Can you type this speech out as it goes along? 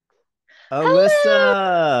Alyssa,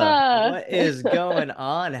 Hello. what is going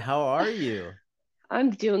on? How are you? I'm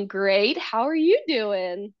doing great. How are you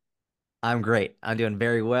doing? I'm great. I'm doing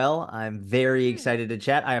very well. I'm very Good. excited to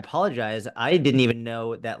chat. I apologize. I didn't even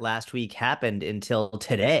know that last week happened until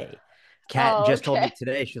today. Kat Oh, just told me okay.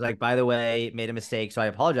 today. She's like, by the way, made a mistake. So I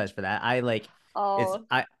apologize for that. It's, Oh,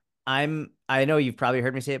 I know you've probably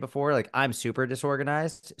heard me say it before. Like, I'm super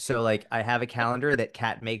disorganized. So, like, I have a calendar that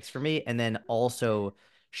Kat makes for me. And then also,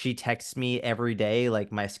 she texts me every day,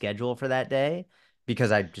 like, my schedule for that day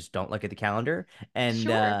because I just don't look at the calendar. And,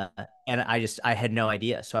 sure. uh, and I had no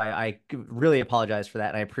idea. So I really apologize for that.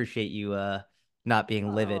 And I appreciate you not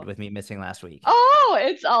being livid Oh. with me missing last week. Oh,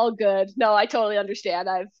 it's all good. No, I totally understand.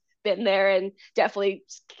 I've been there and definitely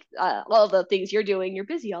all the things you're doing, you're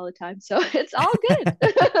busy all the time. So it's all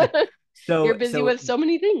good. You're So busy so with so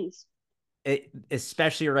many things.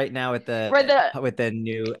 especially right now with For the the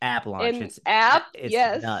new app launch, in app, it's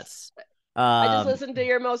yes. nuts. I just Um listened to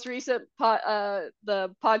your most recent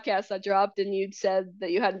the podcast that dropped, and you'd said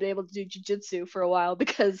that you hadn't been able to do jujitsu for a while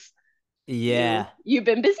because yeah, you've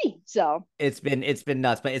been busy. So it's been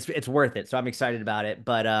nuts, but it's worth it. So I'm excited about it.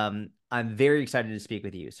 But I'm very excited to speak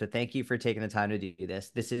with you. So thank you for taking the time to do this.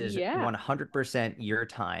 This is yeah, 100% your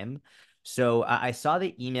time. So I saw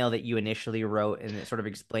the email that you initially wrote and sort of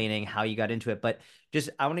explaining how you got into it. But just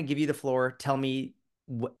I want to give you the floor. Tell me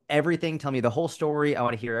everything. Tell me the whole story. I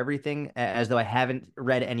want to hear everything as though I haven't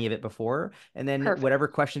read any of it before. And then perfect, whatever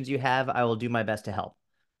questions you have, I will do my best to help.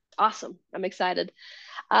 awesome. I'm excited.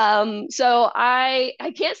 So I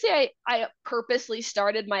can't say I purposely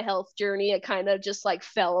started my health journey. It kind of just like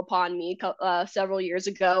fell upon me several years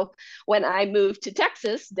ago when I moved to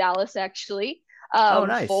Texas, Dallas actually, Oh,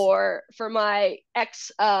 nice. for my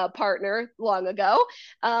ex partner long ago.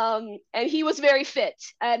 And he was very fit,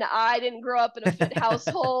 and I didn't grow up in a fit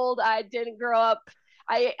household. I didn't grow up.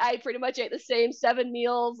 I pretty much ate the same 7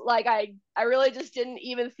 meals. Like I really just didn't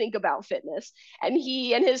even think about fitness. And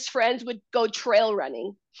he and his friends would go trail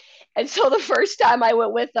running, and so the first time I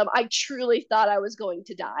went with them, I truly thought I was going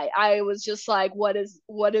to die. I was just like, what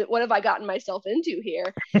have I gotten myself into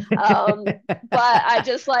here? But I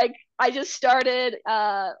just started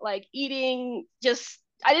like eating just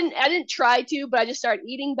I didn't try to, but I just started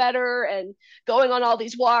eating better and going on all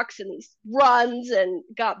these walks and these runs and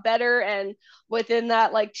got better. And within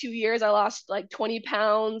that like 2 years, I lost like 20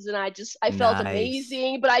 pounds, and I felt Nice.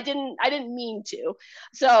 amazing, but I didn't mean to.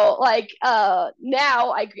 So like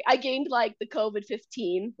now I gained like the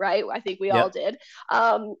COVID-15, right? I think we all Yep. did.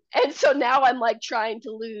 And so now I'm like trying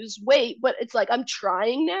to lose weight, but it's like I'm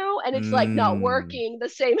trying now, and it's like not Mm. working the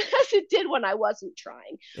same as it did when I wasn't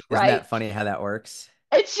trying, Isn't right? that funny how that works?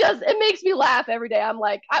 It's just it makes me laugh every day. I'm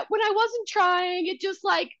like, when I wasn't trying, it just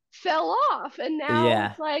like fell off, and now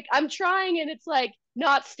Yeah. it's like I'm trying and it's like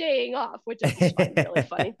not staying off, which I just find really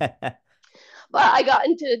funny. But I got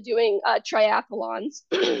into doing triathlons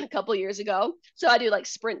a couple years ago. So I do like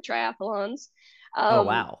sprint triathlons. Oh, Um,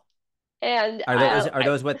 wow. and Are I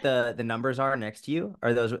those what the numbers are next to you?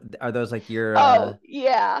 Are those like your oh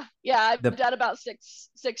yeah, yeah, I've the done about six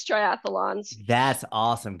triathlons. that's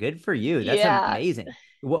awesome. Good for you. That's Yeah, amazing.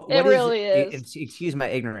 it What is really is. excuse my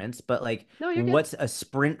ignorance, but like No, you're good. what's a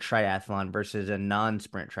sprint triathlon versus a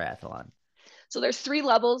non-sprint triathlon? So there's three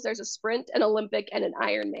levels. There's a sprint, an Olympic, and an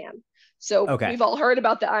Ironman. So Okay. we've all heard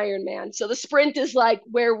about the Ironman. So the sprint is like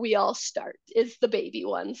where we all start. It's the baby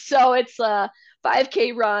one. So it's a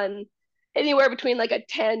 5K run, anywhere between like a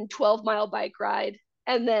 10, 12 mile bike ride,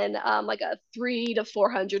 and then like a 3 to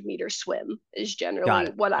 400 meter swim is Got generally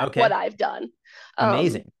it. what Okay. I've done.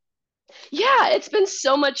 Um, Amazing. yeah, it's been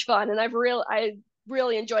so much fun, and I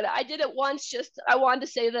really enjoyed it. I did it once, just I wanted to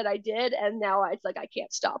say that I did, and now it's like I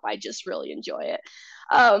can't stop. I just really enjoy it.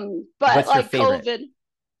 But What's your like favorite? COVID,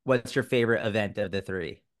 What's your favorite event of the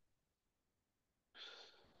three?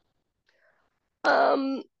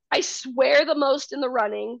 um, I swear the most in the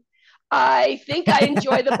running. I think I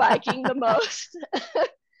enjoy the biking the most.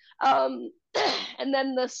 um, and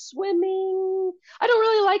then the swimming, I don't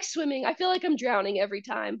really like swimming. I feel like I'm drowning every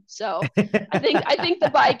time. So I think the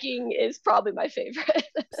biking is probably my favorite.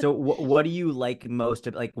 So what do you like most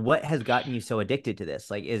of, like what has gotten you so addicted to this?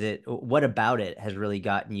 Like is it what about it has really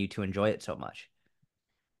gotten you to enjoy it so much?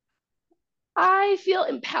 I feel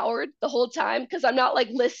empowered the whole time because I'm not like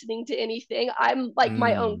listening to anything. I'm like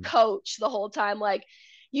my own Mm, coach the whole time. Like,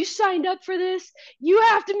 you signed up for this, you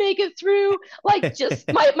have to make it through. Like, just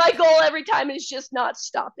my goal every time is just not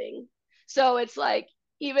stopping. So it's like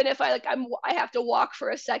even if I have to walk for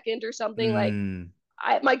a second or something, like mm.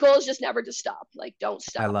 my goal is just never to stop. Like, don't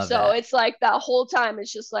I stop. love So that. it's like that whole time.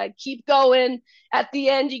 It's just like keep going. At the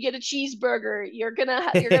end, you get a cheeseburger. You're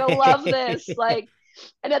gonna love this. Like,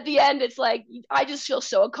 and at the end, it's like I just feel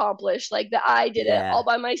so accomplished. Like that I did it all Yeah,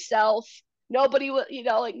 by myself. Nobody was,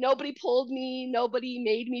 like nobody pulled me. Nobody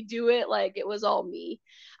made me do it. Like it was all me.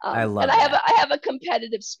 I And love that. I have a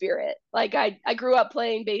competitive spirit. Like I grew up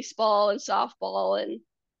playing baseball and softball and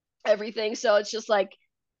everything. So it's just like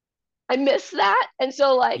I miss that. And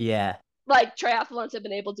so Yeah, triathlons have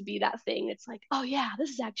been able to be that thing. It's like, oh yeah, this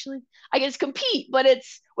is actually I get to compete, but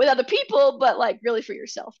it's with other people, but like really for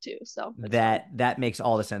yourself too. So it's fun. that makes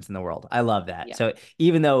all the sense in the world. I love that. Yeah. So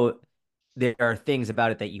even though there are things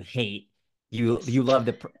about it that you hate, you Yes. love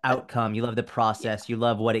the outcome, you love the Yeah. process, you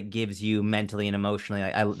love what it gives you mentally and emotionally.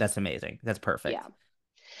 That's amazing. That's Yeah. perfect.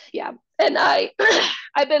 Yeah. And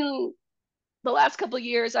I've been the last couple of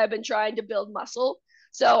years I've been trying to build muscle.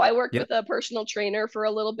 So I worked Yep. with a personal trainer for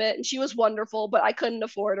a little bit and she was wonderful, but I couldn't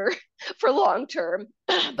afford her for long term.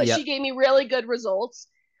 But she Yep. gave me really good results.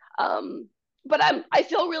 Um, but I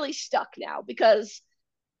feel really stuck now because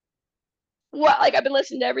what like I've been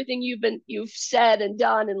listening to everything you've said and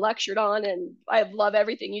done and lectured on, and I love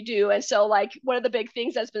everything you do. And so like one of the big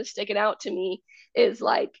things that's been sticking out to me is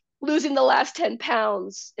like losing the last 10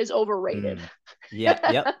 pounds is overrated. Mm. Yep.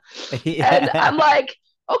 Yep. And I'm Yeah. like,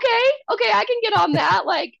 okay, I can get on that.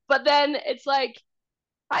 Like, but then it's like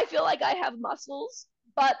I feel like I have muscles,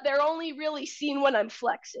 but they're only really seen when I'm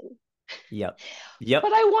flexing. Yep. Yep.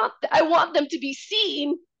 But I want them to be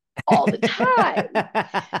seen all the time,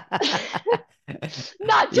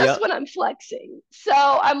 not just Yep. when I'm flexing. So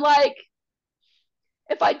I'm like,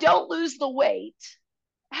 if I don't lose the weight,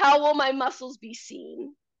 how will my muscles be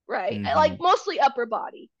seen? Right? Like Hmm. mostly upper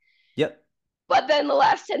body. Yep. But then the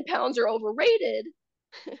last 10 pounds are overrated.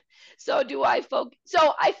 So do I focus?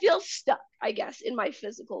 So I feel stuck, I guess, in my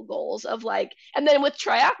physical goals of like, and then with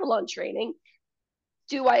triathlon training,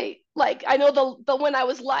 do I like, I know the when I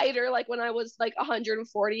was lighter, like when I was like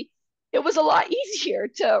 140, it was a lot easier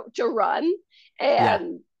to run Yeah.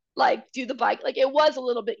 and like do the bike. Like it was a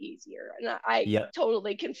little bit easier. And I Yep.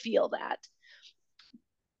 totally can feel that.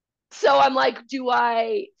 So I'm like, do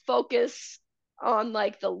I focus on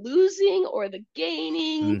like the losing or the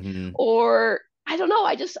gaining, Hmm. or I don't know.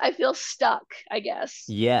 I feel stuck, I guess.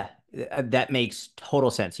 Yeah, that makes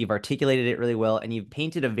total sense. You've articulated it really well, and you've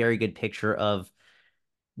painted a very good picture of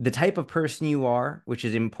the type of person you are, which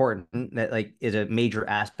is important. That like is a major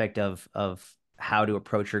aspect of how to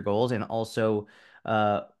approach your goals, and also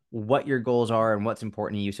what your goals are and what's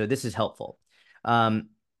important to you. So this is helpful. Um,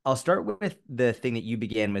 I'll start with the thing that you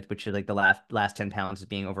began with, which is like the last 10 pounds is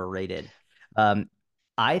being overrated. Um,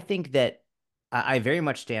 I think that I very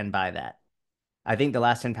much stand by that. I think the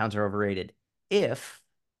last 10 pounds are overrated if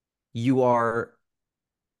you are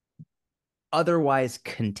otherwise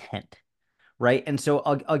content, right? And so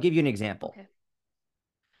I'll give you an example. Okay.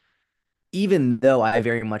 Even though I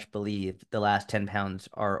very much believe the last 10 pounds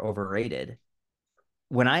are overrated,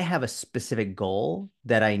 when I have a specific goal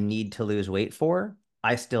that I need to lose weight for,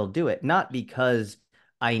 I still do it. Not because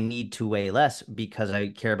I need to weigh less because I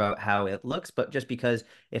care about how it looks, but just because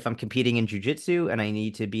if I'm competing in jujitsu and I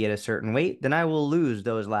need to be at a certain weight, then I will lose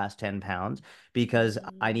those last 10 pounds because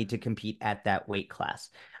I need to Mm, compete at that weight class.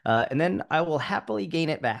 And then I will happily gain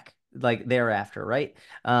it back like thereafter, right?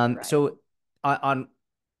 right. So on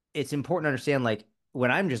it's important to understand like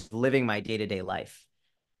when I'm just living my day-to-day life,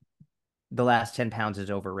 the last 10 pounds is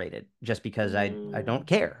overrated just because I Mm, don't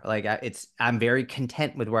care. Like I'm very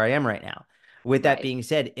content with where I am right now. With that right. being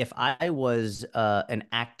said, if I was an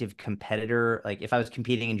active competitor, like if I was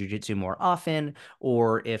competing in jujitsu more often,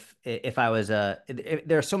 or if I was there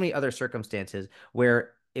are so many other circumstances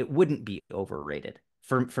where it wouldn't be overrated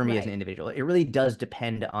for me as an Right. individual. It really does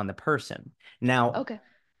depend on the person. Now, Okay.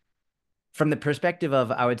 from the perspective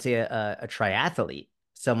of, I would say, a triathlete,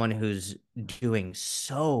 someone who's doing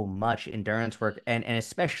so much endurance work, and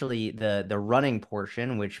especially the running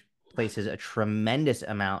portion, which places a tremendous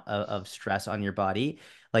amount of stress on your body,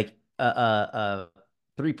 like a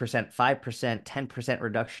 3%, 5%, 10%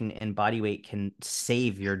 reduction in body weight can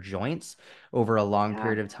save your joints over a long Yeah.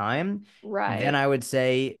 period of time. Then Right. I would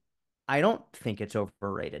say I don't think it's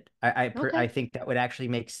overrated. I Okay. think that would actually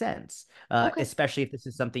make sense, Okay. especially if this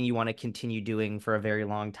is something you want to continue doing for a very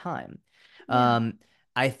long time. Yeah. Um,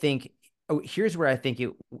 I think here's where I think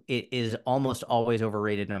it is almost always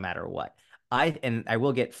overrated no matter what. And I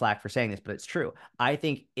will get flack for saying this, but it's true. I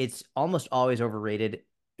think it's almost always overrated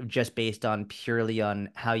just based on purely on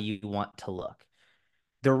how you want to look.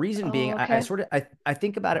 The reason being, Oh, I okay. sort of I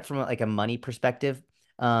think about it from like a money perspective.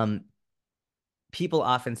 Um, people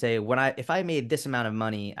often say if I made this amount of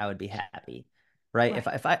money, I would be happy. Right.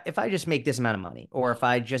 Right. If I just make this amount of money, or if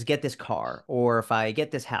I just get this car, or if I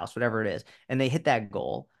get this house, whatever it is, and they hit that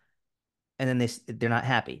goal, and then they're not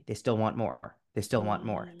happy. They still want more. They still want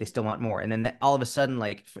more. They Mm, still want more. And then all of a sudden,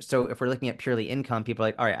 like, so if we're looking at purely income, people are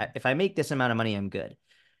like, all right, if I make this amount of money, I'm good.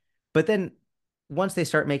 But then once they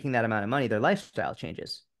start making that amount of money, their lifestyle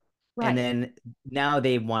changes. And right. then now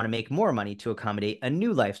they want to make more money to accommodate a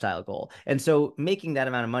new lifestyle goal. And so making that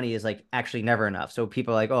amount of money is like actually never enough. So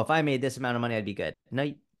people are like, oh, if I made this amount of money, I'd be good.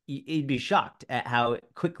 No, you'd be shocked at how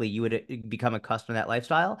quickly you would become accustomed to that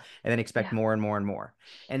lifestyle and then expect Yeah. more and more and more.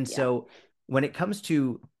 And Yeah. so when it comes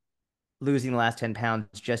to losing the last 10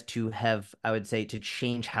 pounds just to have, I would say, to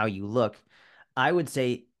change how you look, I would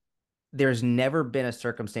say there's never been a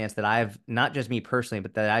circumstance that I've, not just me personally,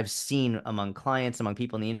 but that I've seen among clients, among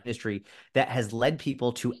people in the industry, that has led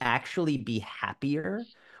people to actually be happier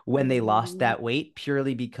when they lost Mm, that weight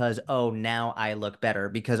purely because, oh, now I look better.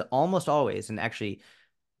 Because almost always, and actually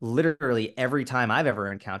literally every time I've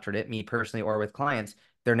ever encountered it, me personally or with clients,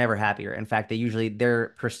 they're never happier. In fact,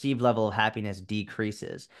 their perceived level of happiness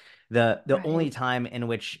decreases. The only right. time in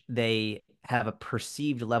which they have a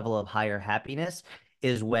perceived level of higher happiness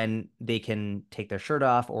is when they can take their shirt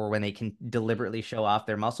off or when they can deliberately show off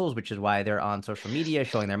their muscles, which is why they're on social media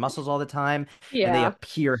showing their muscles all the time and they Yeah.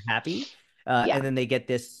 appear happy. Yeah. And then they get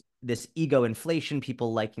this ego inflation,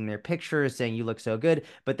 people liking their pictures, saying you look so good,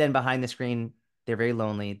 but then behind the screen, they're very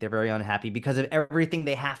lonely. They're very unhappy because of everything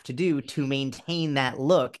they have to do to maintain that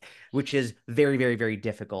look, which is very, very, very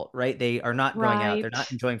difficult, right? They are not going out. They're Right.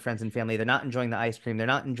 not enjoying friends and family. They're not enjoying the ice cream. They're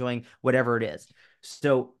not enjoying whatever it is.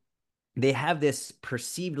 So they have this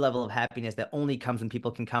perceived level of happiness that only comes when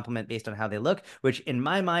people can compliment based on how they look, which in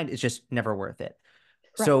my mind is just never worth it.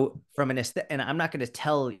 Right. So from an aesthetic, and I'm not going to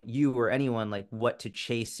tell you or anyone like what to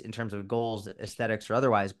chase in terms of goals, aesthetics or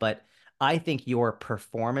otherwise, but I think your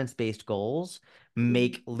performance-based goals Mm,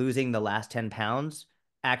 make losing the last 10 pounds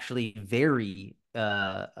actually very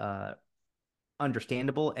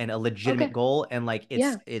understandable and a legitimate okay. goal. And like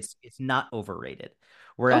Yeah. it's not overrated.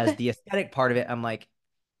 Whereas Okay. the aesthetic part of it, I'm like,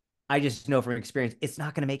 I just know from experience, it's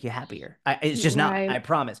not going to make you happier. It's just not. Right. I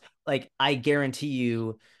promise. Like I guarantee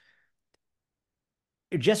you,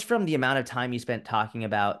 just from the amount of time you spent talking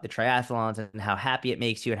about the triathlons and how happy it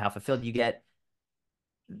makes you and how fulfilled you get,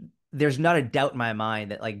 there's not a doubt in my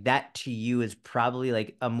mind that like that to you is probably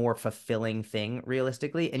like a more fulfilling thing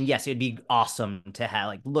realistically. And yes, it'd be awesome to have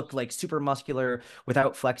like look like super muscular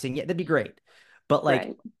without flexing. Yeah, that'd be great. But like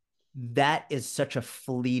Right. that is such a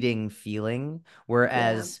fleeting feeling.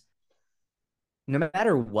 Yeah. Whereas no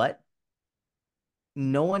matter what,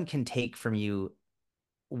 no one can take from you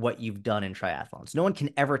what you've done in triathlons. No one can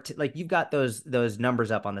ever like you've got those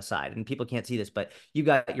numbers up on the side and people can't see this, but you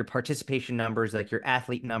got your participation numbers, like your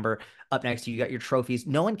athlete number up next to you, you got your trophies.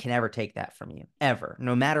 No one can ever take that from you ever,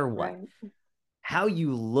 no matter what. Right. How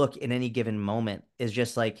you look in any given moment is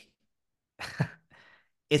just like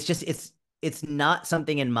it's just it's not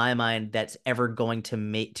something in my mind that's ever going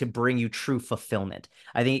to bring you true fulfillment.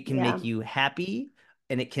 I think it can Yeah. make you happy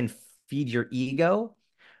and it can feed your ego,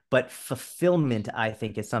 but fulfillment I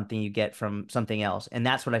think is something you get from something else, and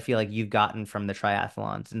that's what I feel like you've gotten from the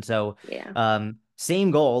triathlons. And so Yeah.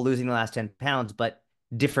 same goal, losing the last 10 pounds, but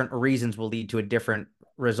different reasons will lead to a different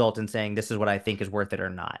result in saying this is what I think is worth it or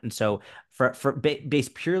not. And so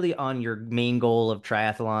based purely on your main goal of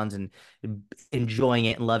triathlons and enjoying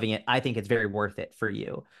it and loving it, I think it's very worth it for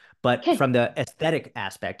you. But Okay. from the aesthetic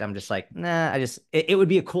aspect, I'm just like, nah, it would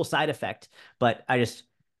be a cool side effect, but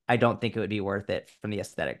I don't think it would be worth it from the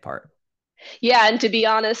aesthetic part. Yeah, and to be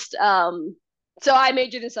honest, so I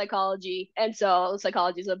majored in psychology, and so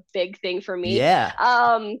psychology is a big thing for me. Yeah.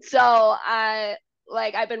 So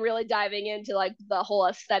I've been really diving into like the whole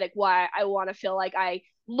aesthetic, why I want to feel like I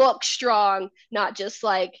look strong, not just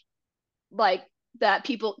like that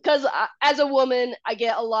people, because as a woman I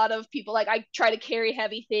get a lot of people, like I try to carry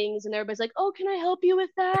heavy things and everybody's like, oh, can I help you with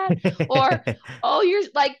that? Or, oh, you're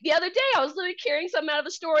like, the other day I was literally carrying something out of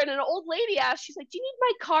the store and an old lady asked, she's like, do you need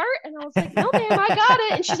my cart? And I was like, no ma'am, I got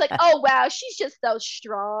it. And she's like, oh wow, she's just so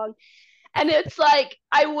strong. And it's like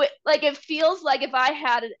I would like, it feels like if I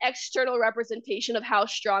had an external representation of how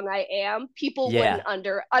strong I am, people wouldn't Yeah.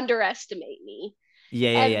 underestimate me.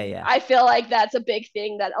 Yeah, yeah, yeah, And yeah. I feel like that's a big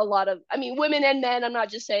thing that a lot of, I mean, women and men, I'm not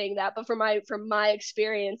just saying that, but from my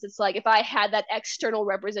experience, it's like if I had that external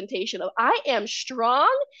representation of I am strong,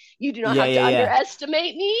 you do not Yeah, have to yeah,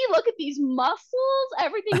 underestimate me, look at these muscles,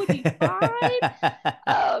 everything would be fine.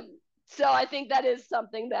 yeah. So I think that is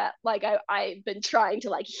something that like I've been trying to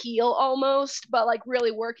like heal almost, but like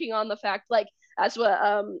really working on the fact like That's what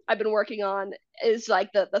I've been working on, is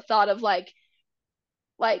like the thought of like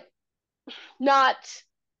not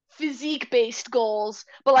physique based goals,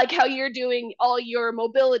 but like how you're doing all your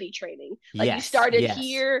mobility training. Like you Yes, started yes.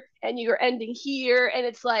 here and you're ending here, and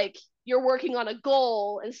it's like you're working on a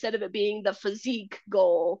goal instead of it being the physique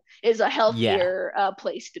goal is a Yeah. healthier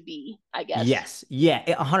place to be, I guess. Yes. Yeah.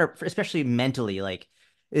 100, especially mentally, like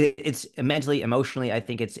it's mentally, emotionally, I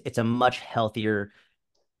think it's a much healthier,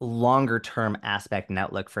 longer term aspect and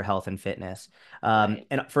outlook for health and fitness. Right.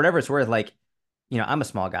 And for whatever it's worth, like, I'm a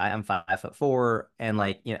small guy. I'm 5'4", and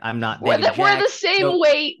like, I'm not We're big and we're the jacked. same So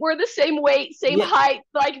weight. We're the same weight, same yeah, height.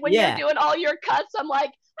 Like when you're yeah, doing all your cuts, I'm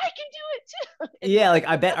like, I can do it too. yeah. Anyway. Like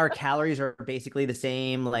I bet our calories are basically the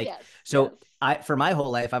same. Like, Yes. Yes. so for my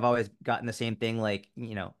whole life, I've always gotten the same thing. Like,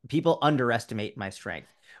 people underestimate my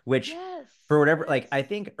strength, which Yes. for whatever, like, Yes. I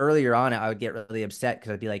think earlier on, I would get really upset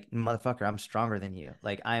because I'd be like, motherfucker, I'm stronger than you.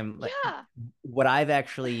 Like, I'm like, Yeah. what I've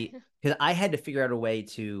actually, because I had to figure out a way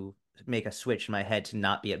to make a switch in my head to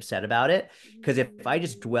not be upset about it. Because if I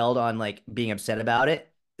just Mm. dwelled on like being upset about it,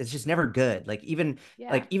 it's just never good. Yeah.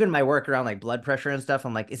 Like even my work around like blood pressure and stuff,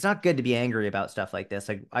 I'm like, it's not good to be angry about stuff like this.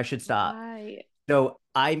 Like I should stop. Right. So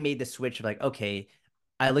I made the switch of like, okay,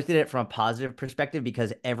 I looked at it from a positive perspective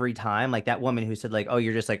because every time, like that woman who said like, oh,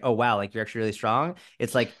 you're just like, oh wow, like you're actually really strong.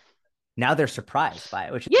 It's like now they're surprised by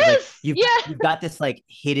it, which is like Yes. you've Yeah. you've got this like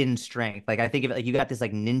hidden strength. Like I think of it like you got this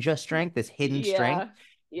like ninja strength, this hidden strength. Yeah.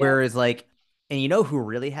 Yep. Whereas like, and who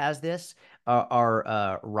really has this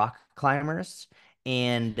are rock climbers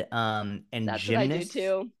and That's what I do gymnasts.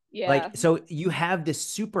 too. Yeah. Like so you have this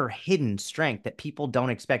super hidden strength that people don't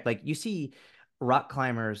expect. Like you see rock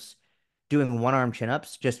climbers doing one arm chin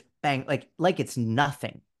ups, just bang, like it's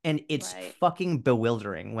nothing. And it's Right. fucking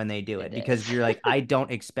bewildering when they do It it because is. you're like, I don't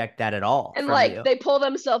expect that at all And from like you. they pull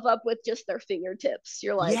themselves up with just their fingertips.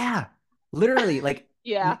 You're like, Yeah, literally, like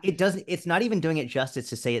yeah, it's not even doing it justice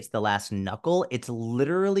to say it's the last knuckle. It's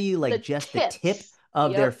literally like the just the tip tips.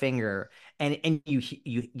 of their Yep. finger. And you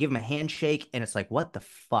give them a handshake and it's like, what the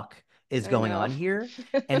fuck is I going know. on here?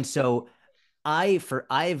 And so I've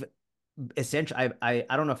essentially I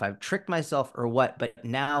don't know if I've tricked myself or what, but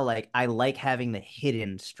now like I like having the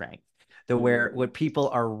hidden strength, the where Mm. people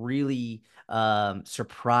are really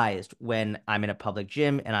surprised when I'm in a public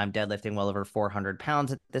gym and I'm deadlifting well over 400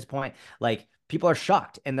 pounds at this point. Like people are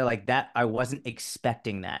shocked and they're like, that I wasn't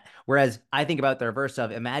expecting that. Whereas I think about the reverse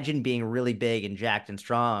of imagine being really big and jacked and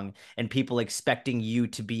strong and people expecting you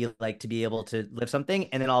to be like to be able to lift something,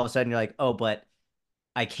 and then all of a sudden you're like, oh, but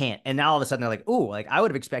I can't. And now all of a sudden they're like, "Ooh, like I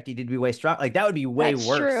would have expected you to be way strong." Like that would be way That's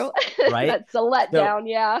worse, true. right? That's a So letdown.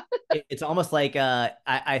 Yeah. it's almost like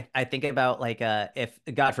I think about like if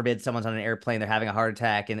God forbid someone's on an airplane, they're having a heart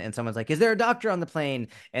attack, and someone's like, "Is there a doctor on the plane?"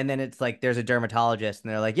 And then it's like there's a dermatologist,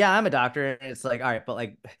 and they're like, "Yeah, I'm a doctor." And it's like, all right, but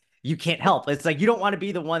like you can't help. It's like you don't want to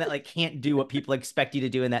be the one that like can't do what people expect you to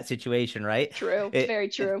do in that situation, right? True. Very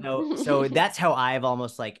And true. so that's how I've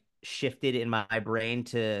almost like shifted in my brain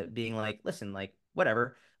to being like, listen, like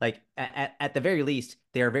whatever. Like at the very least,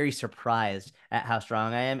 they are very surprised at how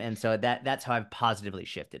strong I am, and so that's how I've positively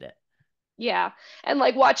shifted it. Yeah. And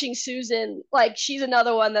like watching Susan, like she's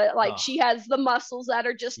another one that like Oh, she has the muscles that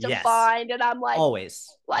are just yes, defined. And I'm always.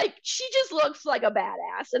 like she just looks like a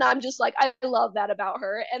badass. And I'm just like, I love that about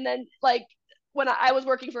her. And then like when I was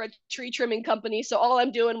working for a tree trimming company, so all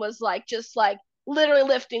I'm doing was like just like literally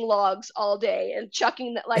lifting logs all day and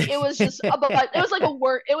chucking that, like it was just about, it was like a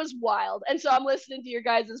work, it was wild. And so I'm listening to your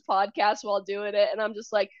guys' podcast while doing it, and I'm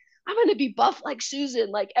just like, I'm gonna be buff like Susan,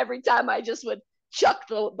 like every time I just would chuck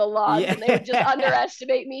the logs and they would just Yeah.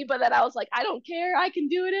 underestimate me. But then I was like, I don't care, I can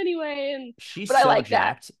do it anyway. And She's but I so like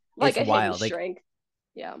that, jacked. like It's a hidden wild. Like strength.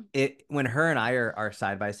 Yeah. it when her and I are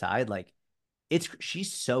side by side, like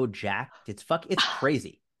she's so jacked. It's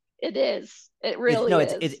crazy. It is. It It's really no,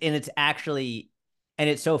 it's is. and it's actually, and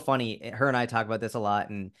it's so funny. Her and I talk about this a lot,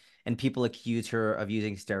 and people accuse her of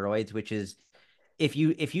using steroids, which is if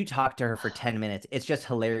you talk to her for 10 minutes, it's just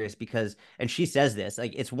hilarious because and she says this,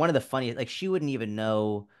 like it's one of the funniest, like she wouldn't even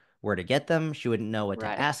know where to get them. She wouldn't know what to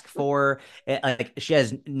Right. ask for. Like she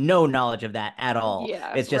has no knowledge of that at all.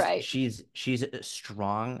 Yeah. It's just Right. she's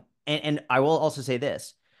strong. And I will also say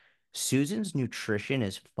this. Susan's nutrition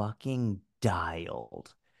is fucking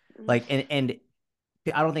dialed. Like and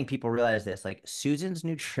I don't think people realize this. Like Susan's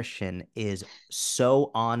nutrition is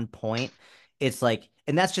so on point. It's like,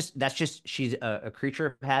 and that's just she's a creature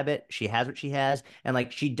of habit. She has what she has, and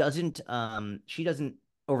like she doesn't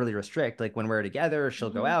overly restrict. Like when we're together, she'll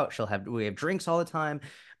go Mm-hmm. out, we have drinks all the time,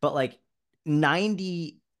 but like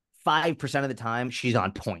 95% of the time she's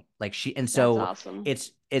on point. Like she and That's so awesome.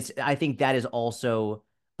 it's I think that is also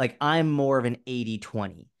like I'm more of an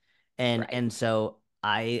 80-20. Right. And so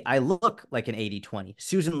I look like an 80-20.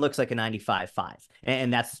 Susan looks like a 95-5.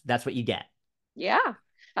 And that's what you get. Yeah.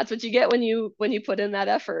 That's what you get when you put in that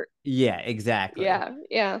effort. Yeah, exactly. Yeah.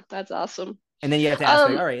 Yeah. That's awesome. And then you have to ask,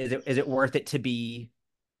 like, Um, all right, is it worth it to be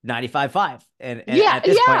 95-5? And yeah, at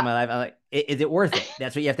this point in yeah, my life, I'm like, is it worth it?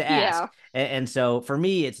 That's what you have to ask. yeah, And so for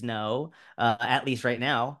me, it's no. At least right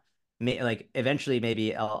now, like eventually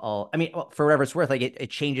maybe I mean, well, for whatever it's worth, like it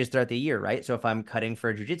changes throughout the year, right? So if I'm cutting for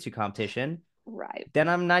a jujitsu competition, right, then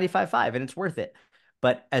I'm 95-5 and it's worth it.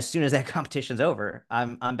 But as soon as that competition's over,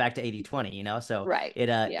 I'm back to 80-20, you know? So right.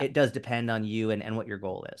 Yeah, it does depend on you and what your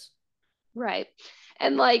goal is. right.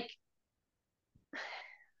 And like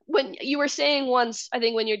when you were saying once, I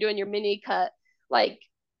think when you're doing your mini cut, like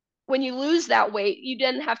when you lose that weight, you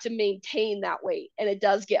then have to maintain that weight. And it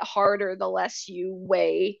does get harder the less you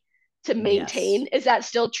weigh to Yes. maintain. Is that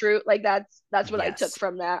still true? Like that's what I took Yes.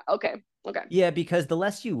 from that. Okay. Okay. Yeah, because the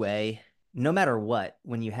less you weigh, no matter what,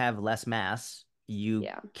 when you have less mass, you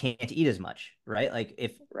Yeah. can't eat as much, right? Like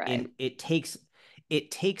if Right. in it takes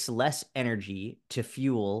less energy to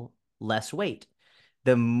fuel less weight.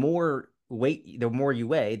 The more you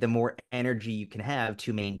weigh, the more energy you can have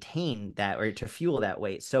to maintain that or to fuel that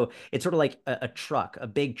weight. So it's sort of like a truck. A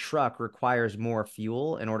big truck requires more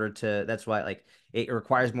fuel in order to, that's why like it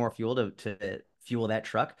requires more fuel to fuel that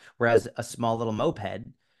truck. Whereas a small little moped,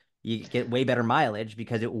 you get way better mileage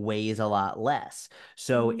because it weighs a lot less.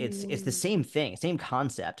 So it's the Mm, same thing, same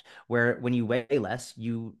concept where when you weigh less,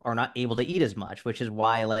 you are not able to eat as much, which is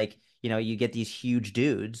why like, you get these huge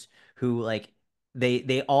dudes who like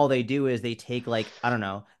they all they do is they take like I don't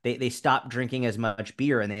know they stop drinking as much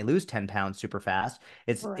beer and they lose 10 pounds super fast.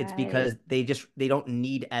 It's right. because they don't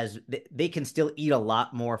need they can still eat a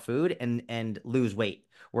lot more food and lose weight,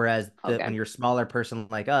 whereas when Okay. you're a smaller person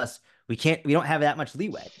like us, we don't have that much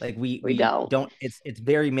leeway. Like We we don't. don't it's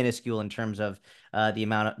very minuscule in terms of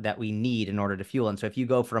the that we need in order to fuel. And so if you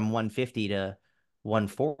go from 150 to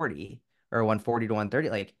 140 or 140 to 130,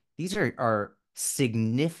 like these are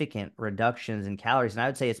significant reductions in calories. And I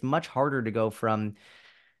would say it's much harder to go from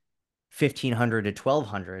 1500 to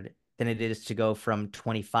 1200 than it is to go from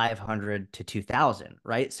 2500 to 2000,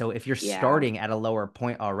 right? So if you're Yeah. starting at a lower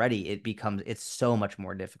point already, it's so much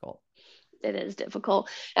more difficult. It is difficult.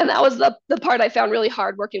 And that was the part I found really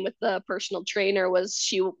hard working with the personal trainer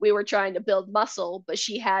was we were trying to build muscle, but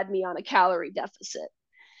she had me on a calorie deficit.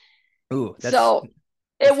 Ooh, So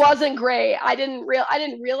it that's tough. wasn't great. I didn't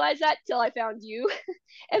realize that till I found you.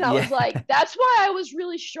 And I Yeah. was like, that's why I was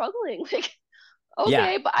really struggling. Like, Yeah.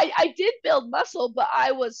 okay, but I did build muscle, but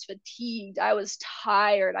I was fatigued. I was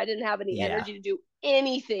tired. I didn't have any Yeah. energy to do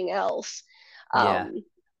anything else. Yeah. Um,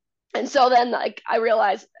 and so then like I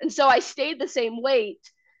realized, and so I stayed the same weight.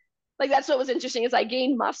 Like that's what was interesting is I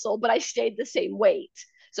gained muscle, but I stayed the same weight.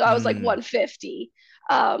 So I was like Mm, 150.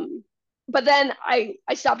 But then I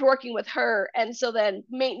stopped working with her, and so then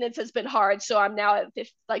maintenance has been hard. So I'm now at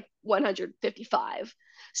 50, like 155.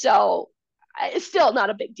 So it's still not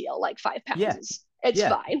a big deal. Like 5 pounds yeah. is it's Yeah.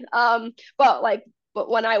 fine. But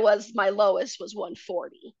when I was my lowest was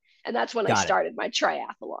 140, and that's when I Got it. started my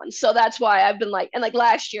triathlon. So that's why I've been like, and like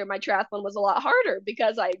last year my triathlon was a lot harder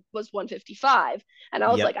because I was 155, and I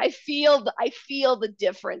was like, Yep. I feel the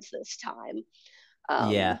difference this time.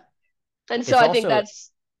 Yeah. And so It's I think also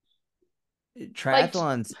that's like,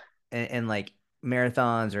 triathlons and like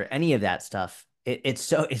marathons or any of that stuff. It's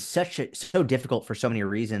so difficult for so many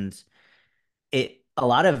reasons. A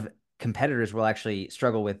lot of competitors will actually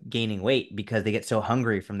struggle with gaining weight because they get so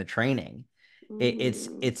hungry from the training. It's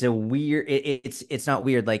a weird it's not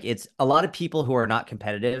weird, like it's a lot of people who are not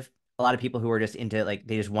competitive, a lot of people who are just into like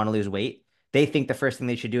they just want to lose weight, they think the first thing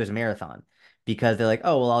they should do is a marathon because they're like,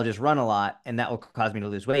 oh well, I'll just run a lot and that will cause me to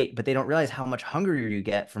lose weight, but they don't realize how much hungrier you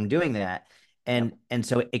get from doing that. yep, And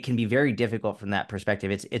so it can be very difficult from that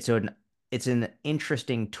perspective. It's an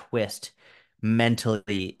interesting twist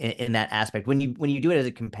mentally in that aspect when you do it as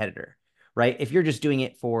a competitor, right? If you're just doing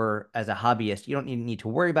it for as a hobbyist, you don't need to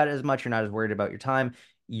worry about it as much. You're not as worried about your time.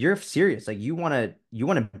 You're serious. Like you want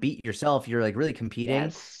to beat yourself. You're like really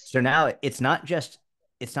competing. yes, So now it's not just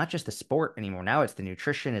the sport anymore. Now it's the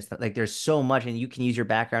nutrition. Like there's so much, and you can use your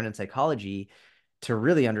background in psychology to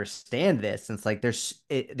really understand this. And it's like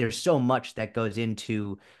there's so much that goes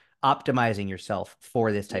into optimizing yourself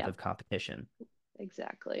for this type yep, of competition.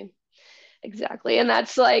 exactly. Exactly. And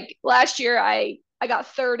that's like last year I got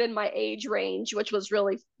third in my age range, which was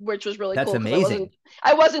really That's cool because amazing.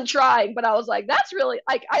 I wasn't trying, but I was like, that's really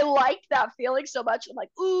like I liked that feeling so much. I'm like,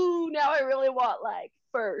 ooh, now I really want like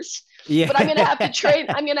first. But Yeah. I'm gonna have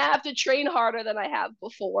to train harder than I have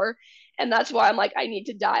before. And that's why I'm like, I need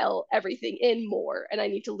to dial everything in more, and I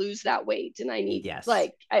need to lose that weight, and I need Yes.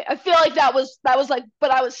 like I feel like that was like,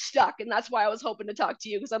 but I was stuck, and that's why I was hoping to talk to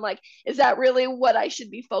you, because I'm like, is that really what I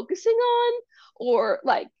should be focusing on, or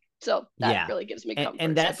like, so that Yeah. really gives me And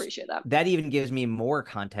comfort. So I that's appreciate that. that even gives me more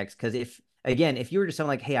context because if again, if you were just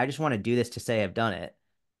someone like, hey, I just want to do this to say I've done it,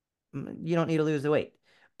 you don't need to lose the weight.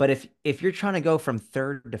 But if you're trying to go from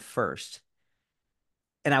third to first,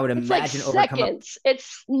 and I would It's like imagine overcome a seconds.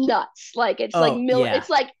 It's nuts. Like it's like oh mil. yeah, It's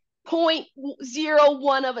like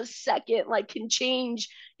 0.01 of a second. Like can change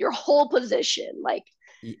your whole position. Like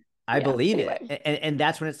I yeah. believe Anyway. it. And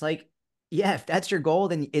that's when it's like, yeah, if that's your goal,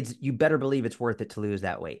 then it's you better believe it's worth it to lose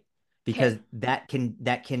that weight because Okay. that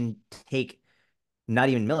can take not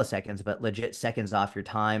even milliseconds, but legit seconds off your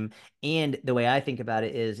time. And the way I think about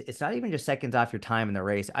it is it's not even just seconds off your time in the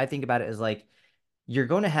race. I think about it as like you're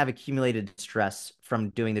going to have accumulated stress from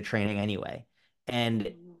doing the training anyway.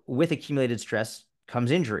 And with accumulated stress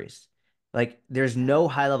comes injuries. Like there's Yeah. no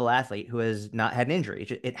high level athlete who has not had an injury.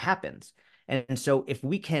 It happens. And so if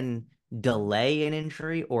we can delay an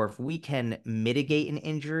injury or if we can mitigate an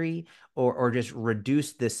injury or just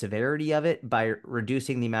reduce the severity of it by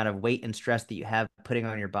reducing the amount of weight and stress that you have putting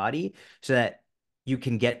on your body so that you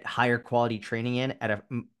can get higher quality training in at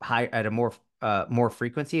a more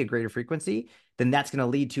frequency, a greater frequency, then that's going to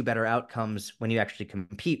lead to better outcomes when you actually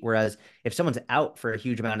compete. Whereas if someone's out for a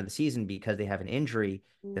huge amount of the season because they have an injury,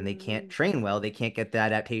 then they can't Mm, train well, they can't get the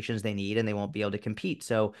adaptations they need, and they won't be able to compete.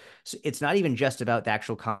 So it's not even just about the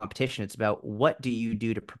actual competition. It's about what do you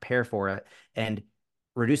do to prepare for it, and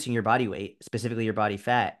reducing your body weight, specifically your body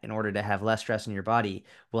fat, in order to have less stress in your body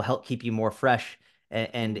will help keep you more fresh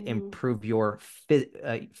and mm, improve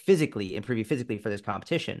physically, improve you physically for this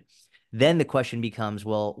competition. Then the question becomes,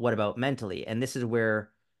 well, what about mentally? And this is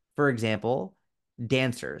where, for example,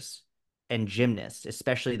 dancers and gymnasts,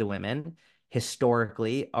 especially the women,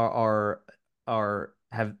 historically are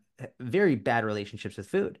have very bad relationships with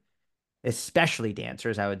food, especially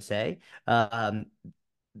dancers, I would say.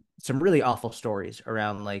 Some really awful stories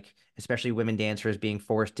around like especially women dancers being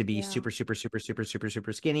forced to be yeah. super super super super super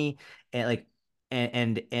super skinny and like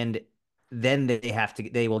and then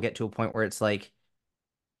they will get to a point where it's like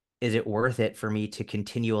is it worth it for me to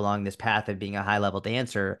continue along this path of being a high level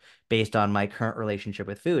dancer based on my current relationship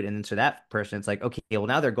with food? And then so that person, it's like, okay, well,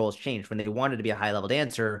 now their goals changed. When they wanted to be a high level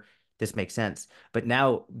dancer, this makes sense. But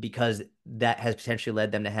now, because that has potentially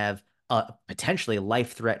led them to have a potentially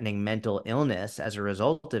life threatening mental illness as a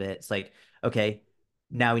result of it, it's like, okay,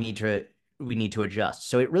 now we need to adjust.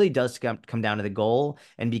 So it really does come down to the goal.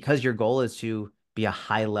 And because your goal is to be a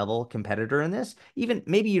high level competitor in this, even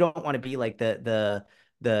maybe you don't want to be like the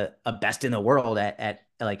best in the world at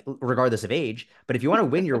like regardless of age. But if you want to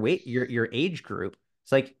win your age group,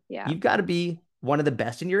 it's like Yeah. you've got to be one of the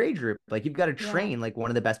best in your age group. Like you've got to Yeah. train like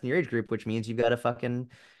one of the best in your age group, which means you've got to fucking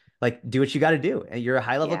like do what you got to do. And you're a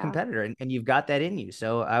high level Yeah. competitor and you've got that in you.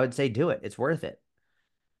 So I would say do it. It's worth it.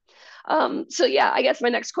 So yeah, I guess my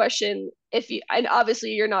next question, if you, and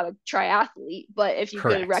obviously you're not a triathlete, but if you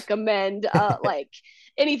could Correct. recommend, like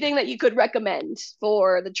anything that you could recommend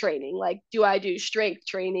for the training, like do I do strength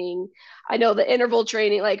training? I know the interval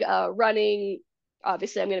training, like running.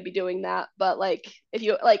 Obviously, I'm going to be doing that, but like if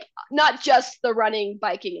you like, not just the running,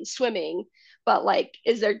 biking, and swimming, but like,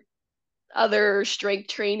 is there other strength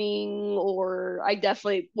training, or I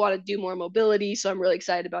definitely want to do more mobility. So I'm really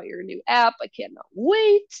excited about your new app. I cannot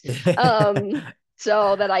wait.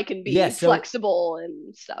 So that I can Yeah, be so flexible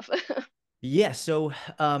and stuff. yeah, so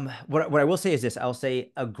what I will say is this. I'll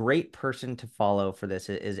say a great person to follow for this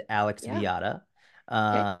is Alex Yeah. Viata.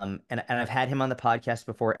 Okay. And I've had him on the podcast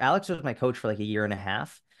before. Alex was my coach for like a year and a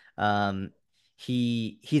half. Um,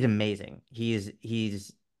 he's amazing. He's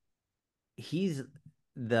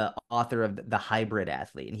the author of the hybrid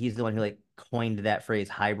athlete, and he's the one who like coined that phrase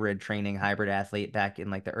hybrid training, hybrid athlete back in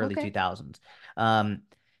like the early Okay. 2000s. Um,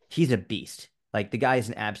 he's a beast. Like the guy is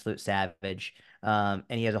an absolute savage. And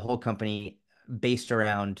he has a whole company based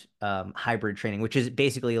around hybrid training, which is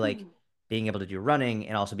basically like Hmm. being able to do running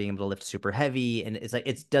and also being able to lift super heavy, and it's like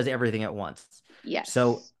it does everything at once.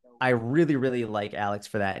 So Yes. I really, really like Alex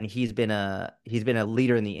for that, and he's been a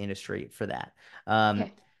leader in the industry for that. Um,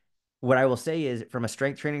 Okay. what I will say is from a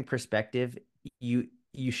strength training perspective, you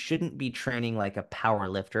shouldn't be training like a power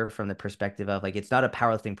lifter from the perspective of like it's not a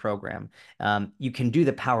powerlifting program. You can do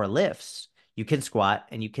the power lifts, you can squat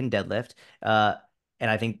and you can deadlift, and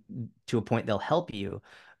I think to a point they'll help you,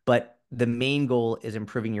 but the main goal is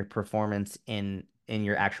improving your performance in in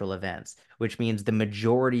your actual events, which means the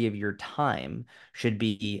majority of your time should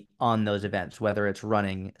be on those events, whether it's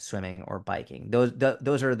running, swimming, or biking.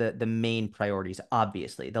 Those are the main priorities.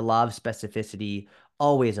 Obviously, the law of specificity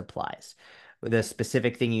always applies. The Right.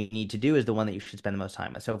 specific thing you need to do is the one that you should spend the most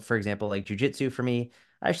time with. So, for example, like jujitsu for me,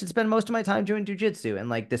 I should spend most of my time doing jujitsu, and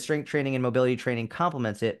like the strength training and mobility training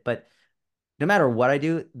complements it. But no matter what I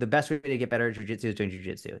do, the best way to get better at jujitsu is doing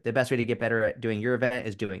jujitsu. The best way to get better at doing your event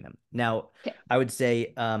is doing them. Now, Okay. I would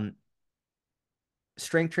say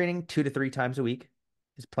strength training 2 to 3 times a week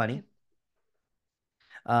is Okay. plenty.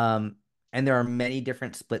 Um, and there are many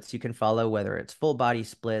different splits you can follow, whether it's full body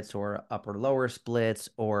splits or upper lower splits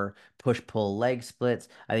or push pull leg splits.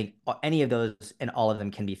 I think any of those and all of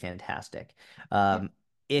them can be fantastic. Okay. Um,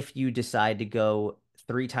 if you decide to go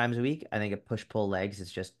 3 times a week, I think a push pull legs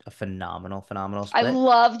is just a phenomenal I split.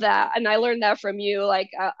 love that. And I learned that from you.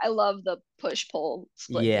 Like I love the push pull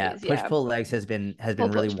split Yeah, days. push Yeah. pull legs has been Pull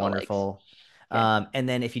really push pull legs. wonderful. Yeah. And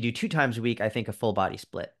then if you do 2 times a week, I think a full body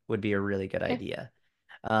split would be a really good Okay. idea.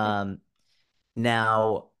 Okay. Um,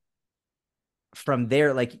 now from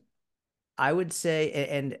there, like I would say,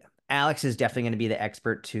 and Alex is definitely going to be the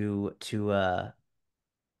expert to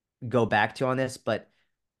go back to on this, but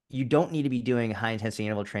you don't need to be doing high intensity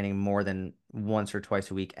interval training more than once or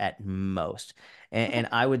twice a week at most. And Okay.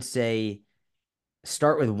 I would say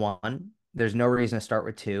start with one. There's no reason to start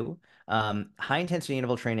with two. High intensity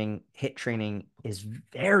interval training, HIIT training is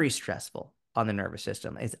very stressful on the nervous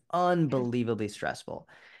system. It's Okay. unbelievably stressful.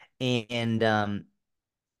 And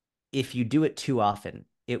if you do it too often,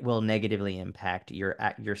 it will negatively impact your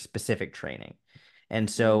specific training. And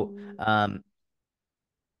so, Mm.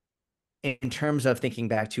 in terms of thinking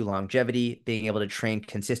back to longevity, being able to train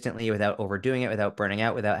consistently without overdoing it, without burning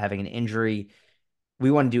out, without having an injury,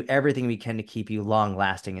 we want to do everything we can to keep you long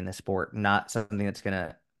lasting in the sport, not something that's going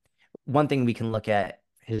to. One thing we can look at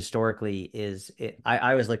historically is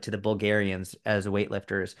I always look to the Bulgarians as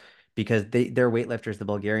weightlifters because their weightlifters, the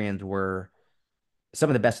Bulgarians, were some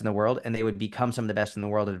of the best in the world, and they would become some of the best in the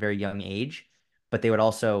world at a very young age, but they would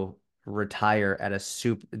also retire at a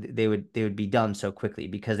super. They would be done so quickly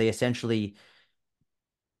because they essentially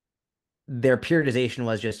their periodization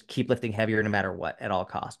was just keep lifting heavier no matter what at all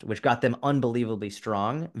cost, which got them unbelievably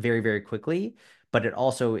strong very quickly. But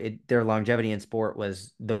their longevity in sport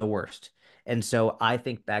was the worst. And so I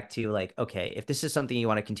think back to like, okay, if this is something you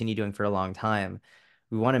want to continue doing for a long time,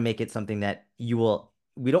 we want to make it something that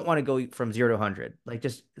we don't want to go from 0 to 100, like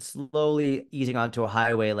just slowly easing onto a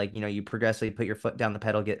highway. Like, you progressively put your foot down the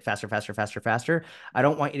pedal, get faster. I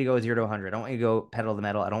don't want you to go 0 to 100. I don't want you to go pedal to the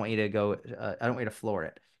metal. I don't want you to floor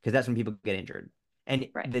it because that's when people get injured. And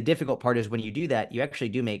Right. the difficult part is when you do that, you actually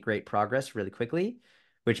do make great progress really quickly,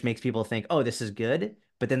 which makes people think, oh, this is good.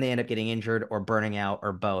 But then they end up getting injured or burning out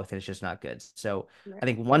or both, and it's just not good. So I Right.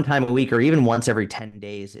 think 1 time a week or even once every 10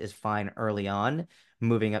 days is fine early on,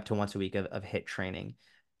 moving up to once a week of HIIT training.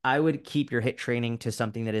 I would keep your HIIT training to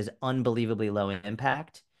something that is unbelievably low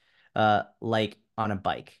impact, like on a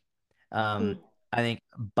bike. Mm. Um, I think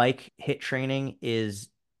bike HIIT training is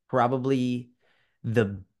probably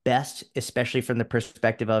the best, especially from the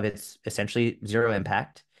perspective of it's essentially zero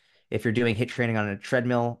impact. If you're doing HIIT training on a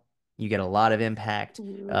treadmill, you get a lot of impact,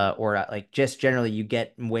 Mm. or like just generally you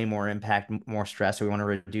get way more impact, more stress. So we want to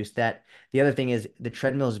reduce that. The other thing is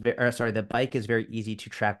the bike is very easy to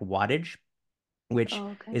track wattage, which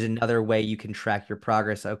Oh, okay. is another way you can track your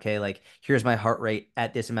progress. Okay, like here's my heart rate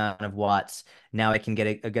at this amount of watts. Now I can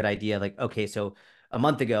get a good idea. Like, okay, so a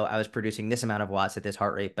month ago I was producing this amount of watts at this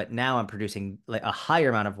heart rate, but now I'm producing like a higher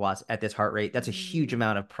amount of watts at this heart rate. That's a huge Mm.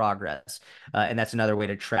 amount of progress, and that's another way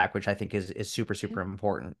to track, which I think is Okay. super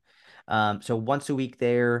important. So once a week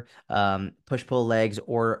there, push pull legs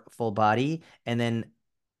or full body, and then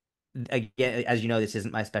again, as you know, this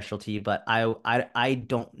isn't my specialty, but I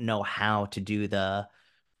don't know how to do the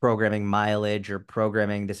programming mileage or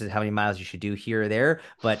programming. This is how many miles you should do here or there,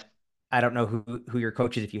 but I don't know who your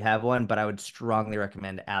coach is if you have one, but I would strongly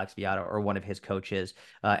recommend Alex Viato or one of his coaches.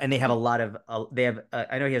 And they have a Okay. lot of they have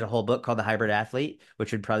I know he has a whole book called The Hybrid Athlete,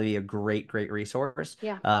 which would probably be a great resource.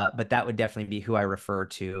 Yeah. But that would definitely be who I refer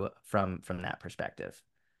to from that perspective.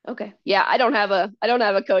 Okay. Yeah. I don't have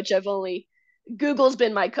a coach. I've only Google's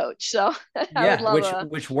been my coach. So I would Yeah, love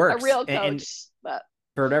which a works. real And coach. But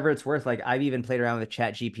for whatever it's worth, like I've even played around with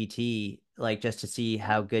Chat GPT, like just to see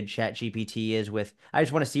how good Chat GPT is with, I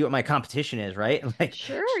just want to see what my competition is, right? Like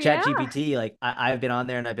sure, Chat yeah. GPT, like I've been on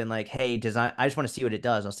there and I've been like, hey, design, I just want to see what it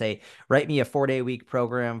does. I'll say, write me a 4 day week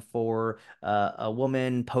program for a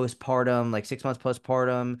woman postpartum, like 6 months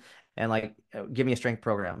postpartum, and like give me a strength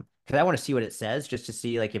program. because I want to see what it says just to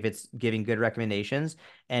see like if it's giving good recommendations.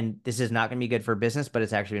 And this is not going to be good for business, but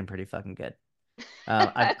it's actually been pretty fucking good.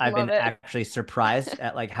 I I've love been it. actually surprised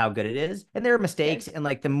at like how good it is, and there are Okay. mistakes, and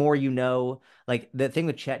like the more you know, like the thing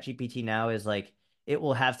with ChatGPT now is like it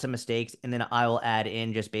will have some mistakes, and then I will add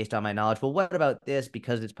in just based on my knowledge. Well, what about this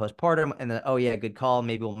because it's postpartum? And then oh yeah, good call.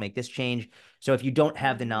 Maybe we'll make this change. So if you don't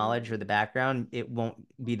have the knowledge or the background, it won't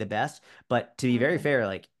be the best. But to be very Okay. fair,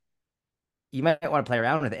 like you might want to play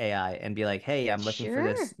around with AI and be like, hey, I'm looking for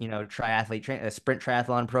this, Sure. triathlete train, a sprint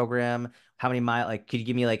triathlon program. How many mile? Like, could you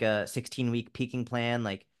give me like a 16-week peaking plan?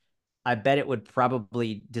 Like, I bet it would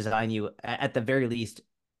probably design you at the very least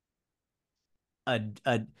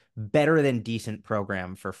a better than decent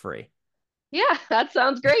program for free. Yeah, that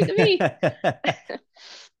sounds great to me.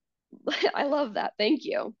 I love that. Thank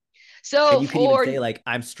you. And So you could even for say like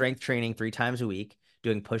I'm strength training 3 times a week,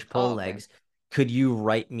 doing push oh, pull okay. legs. Could you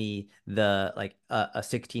write me the like a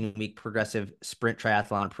 16-week progressive sprint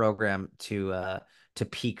triathlon program to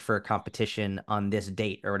peak for a competition on this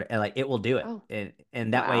date or and like it will do it. Oh,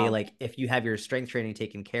 And that way wow. like if you have your strength training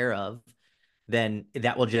taken care of, then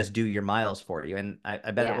that will just do your miles for you. And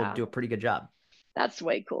I bet it will Yeah, do a pretty good job. that's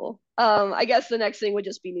way cool. I guess the next thing would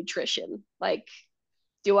just be nutrition. Like,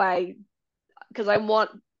 do I, because I'm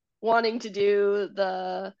wanting to do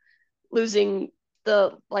the losing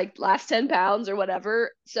the like last 10 pounds or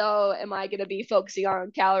whatever. So am I going to be focusing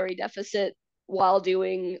on calorie deficit while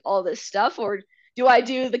doing all this stuff, or do I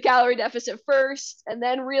do the calorie deficit first and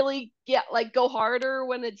then really get like go harder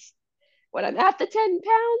when I'm at the 10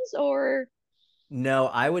 pounds? Or No,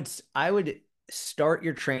 I would start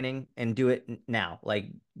your training and do it now. Like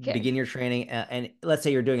okay. begin your training and let's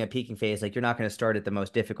say you're doing a peaking phase, like you're not going to start at the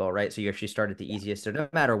most difficult, right? So you actually start at the Yeah. easiest. So no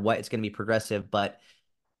matter what, it's going to be progressive, but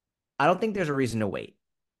I don't think there's a reason to wait.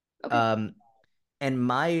 Okay. Um and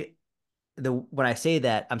my the when I say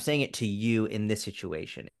that, I'm saying it to you in this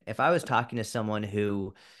situation. If I was Okay. talking to someone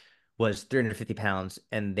who was 350 pounds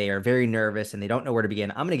and they are very nervous and they don't know where to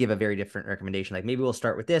begin, I'm going to give a very different recommendation. Like maybe we'll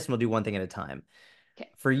start with this and we'll do one thing at a time. Okay.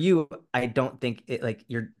 For you, I don't think it like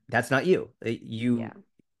you're that's not you. Yeah. You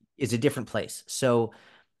is a different place. So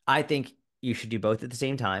I think you should do both at the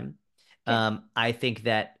same time. Okay. I think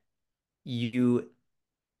that you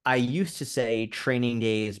I used to say training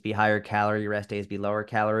days be higher calorie, rest days be lower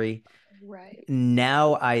calorie. Right.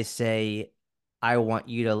 Now I say I want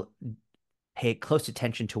you to pay close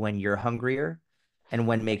attention to when you're hungrier and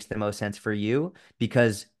when Okay. makes the most sense for you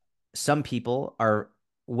because some people are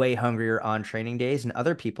way hungrier on training days and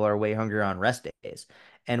other people are way hungrier on rest days.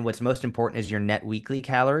 And what's most important is your net weekly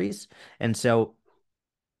calories. And so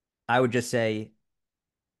I would just say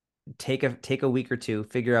take a week or two,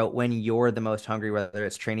 figure out when you're the most hungry, whether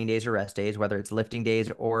it's training days or rest days, whether it's lifting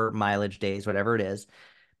days or mileage days, whatever it is,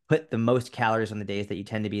 put the most calories on the days that you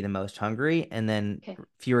tend to be the most hungry and then Okay.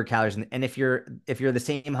 fewer calories and if you're the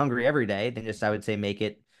same hungry every day then just I would say make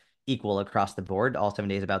it equal across the board all 7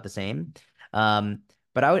 days about the same um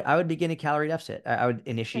but I would begin a calorie deficit. I would Okay.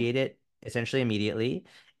 initiate it essentially immediately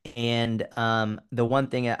and the one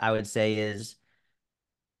thing I would say is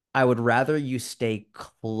I would rather you stay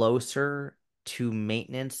closer to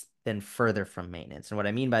maintenance than further from maintenance. And what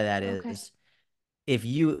I mean by that Okay. is if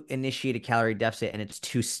you initiate a calorie deficit and it's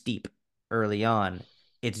too steep early on,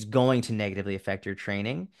 it's going to negatively affect your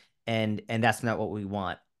training and that's not what we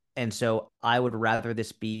want. And so I would rather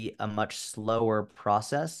this be a much slower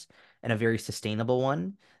process and a very sustainable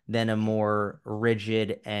one than a Okay. more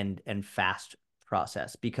rigid and fast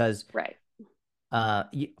process because Right.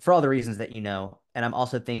 for all the reasons that you know. And I'm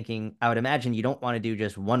also thinking, I would imagine you don't want to do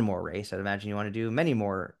just one more race. I'd imagine you want to do many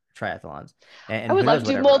more triathlons I and would who love knows, to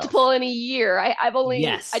do whatever else. multiple in a year. I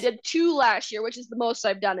Yes. did two last year, which is the most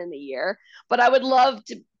I've done in a year. But I would love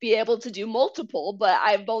to be able to do multiple, but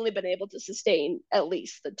I've only been able to sustain at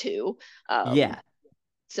least the two. Um, Yeah.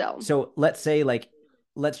 so So let's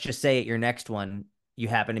just say at your next one, you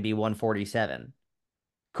happen to be 147.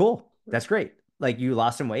 Cool. That's great. Like you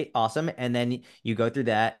lost some weight. Awesome. And then you go through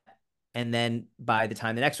that. And then by the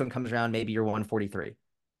time the next one comes around, maybe you're 143.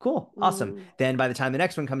 Cool. Awesome. mm, Then by the time the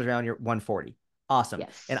next one comes around, you're 140. Awesome.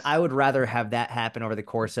 And yes, I would rather have that happen over the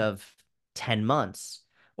course of 10 months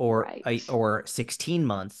right. or 16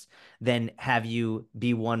 months than have you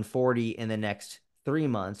be 140 in the next 3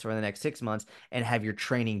 months or in the next 6 months and have your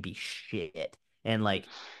training be shit. And like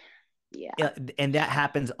Yeah. yeah, and that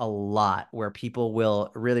happens a lot where people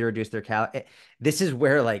will really reduce their This is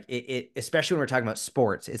where like especially when we're talking about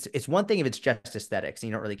sports, it's one thing if it's just aesthetics and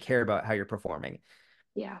you don't really care about how you're performing.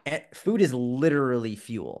 Yeah. Food is literally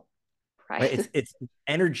fuel, right? Right. It's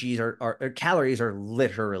energies or calories are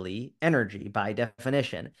literally energy by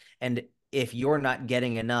definition. And if you're not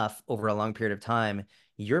getting enough over a long period of time,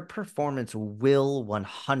 your performance will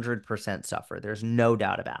 100% suffer. There's no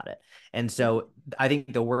doubt about it. And so I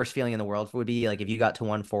think the worst feeling in the world would be like if you got to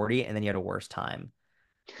 140 and then you had a worse time.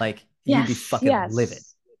 Like you'd be Yes, fucking livid.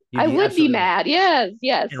 yes. You'd I be would be absolutely livid. mad. Yes,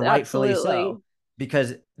 yes, And rightfully absolutely. so,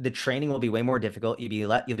 because the training will be way more difficult. You'll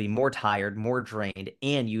be more tired, more drained,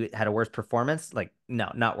 and you had a worse performance. Like,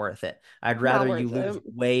 no, not worth it. I'd Not rather you worth lose it.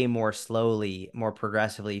 way more slowly, more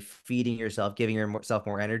progressively, feeding yourself, giving yourself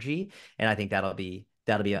more energy, and I think that'll be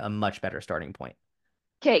a much better starting point.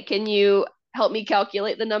 Okay, can you help me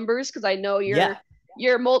calculate the numbers? Because I know Yeah.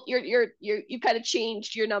 you kind of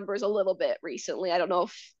changed your numbers a little bit recently. I don't know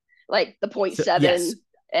if like the point So yes. 7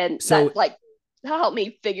 and So that like help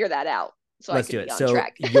me figure that out so I let's could do be it. on So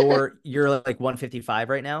track. you're like 155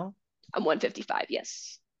 right now, I'm 155.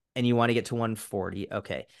 Yes. and you want to get to 140.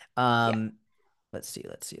 Okay. Yeah. Let's see.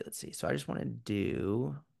 So I just want to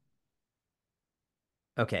do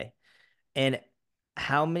okay. And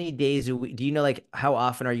how many days a week do you know, like how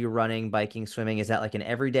often are you running, biking, swimming? Is that like an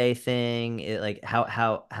everyday thing? Like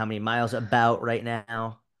how many miles about right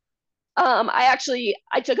now?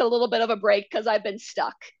 I took a little bit of a break because I've been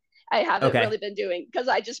stuck. I haven't Okay, really been doing because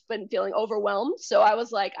I just been feeling overwhelmed. So I was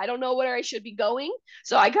like, I don't know where I should be going.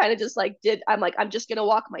 So I kind of just like I'm just gonna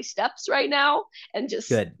walk my steps right now and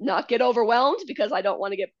just good. not get overwhelmed because I don't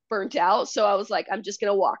want to get burnt out. So I was like, I'm just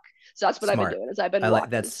gonna walk. So that's what I've been Smart. doing is I've been I like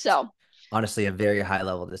walking. that's So honestly a very high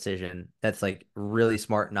level decision. That's like really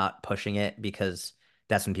smart not pushing it because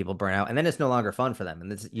that's when people burn out and then it's no longer fun for them.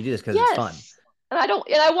 And you do this because it's fun. yes. And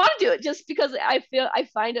I want to do it just because I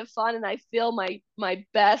find it fun and I feel my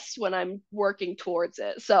best when I'm working towards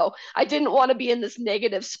it. So I didn't want to be in this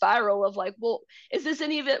negative spiral of like, well, is this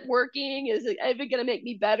any of it working? Is it ever gonna make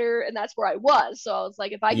me better? And that's where I was. So I was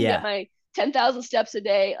like, if I can get Yeah. my 10,000 steps a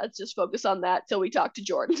day, let's just focus on that till we talk to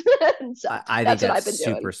Jordan. And so I think that's what that's I've been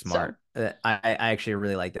super doing. So smart. I actually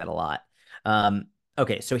really like that a lot.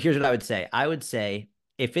 Okay, so here's what I would say. I would say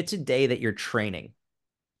if it's a day that you're training,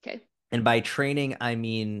 okay. and by training I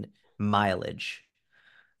mean mileage,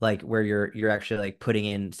 like where you're actually like putting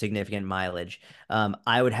in significant mileage.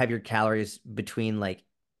 I would have your calories between like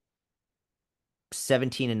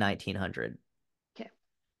 17 and 1900. Okay.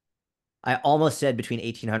 I almost said between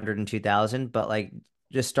 1800 and 2000, but like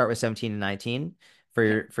just start with 17 and 19 for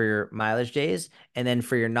Okay. your mileage days, and then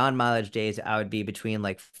for your non-mileage days I would be between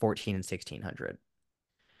like 14 and 1600.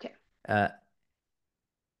 Okay. Uh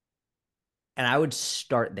and I would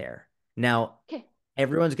start there. Now, Okay.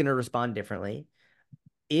 everyone's going to respond differently.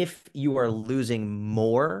 If you are losing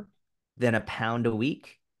more than a pound a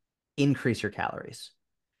week, increase your calories.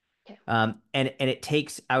 Okay. And it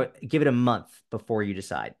takes, I would give it a month before you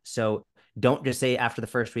decide. So don't just say after the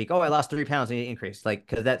first week, oh, I lost 3 pounds and it increased, like,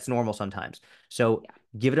 because that's normal sometimes. So Yeah.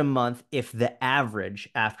 give it a month. If the average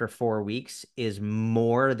after 4 weeks is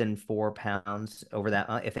more than 4 pounds over that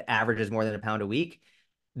month, if the average is more than a pound a week,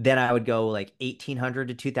 then I would go like 1800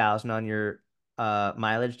 to 2000 on your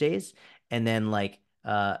mileage days, and then like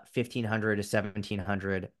 1500 to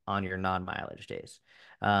 1700 on your non-mileage days.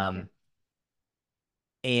 Okay. Um,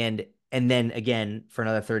 and then again for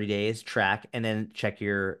another 30 days track, and then check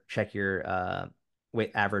your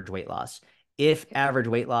average weight loss. If Okay. average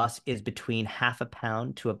weight loss is between half a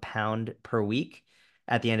pound to a pound per week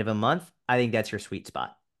at the end of a month, I think that's your sweet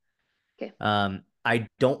spot. Okay. I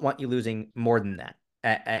don't want you losing more than that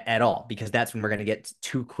at all, because that's when we're going to get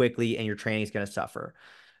too quickly and your training is going to suffer.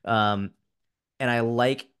 um and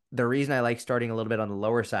the reason I like starting a little bit on the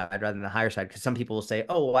lower side rather than the higher side, because some people will say,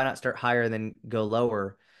 oh, why not start higher and then go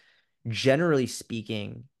lower? Generally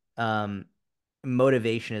speaking, um,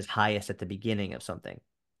 motivation is highest at the beginning of something.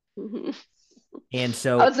 Mm-hmm. And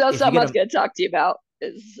so That's something I was going to talk to you about.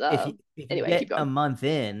 Is if you anyway, keep get a going. month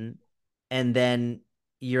in and then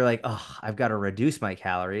you're like, oh, I've got to reduce my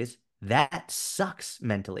calories, that sucks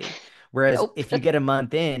mentally. Whereas Nope. if you get a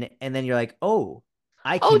month in and then you're like, oh,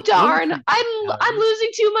 I Oh can darn! increase my I'm calories. losing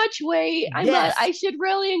too much weight. I Yes, should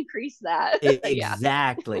really increase that. Yeah.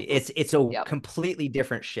 exactly. It's a Yep. completely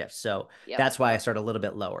different shift. So Yep. that's why I Yep. start a little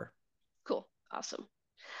bit lower. Cool. Awesome.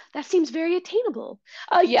 That seems very attainable.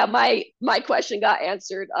 Yeah, my question got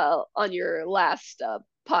answered on your last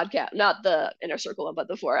podcast, not the inner circle one, but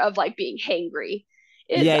before of like being hangry.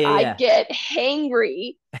 Is Yeah, I yeah, get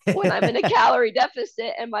hangry when I'm in a yeah. calorie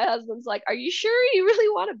deficit, and my husband's like, "Are you sure you really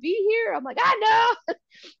want to be here?" I'm like, "I know,"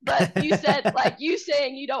 but you said like you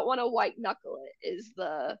saying you don't want to white knuckle it is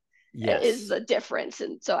Yes. the difference,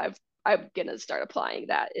 and so I'm gonna start applying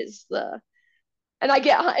that is the and I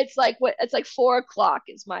get it's like what it's like 4 o'clock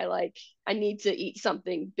is my like I need to eat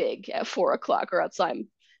something big at 4 o'clock or else I'm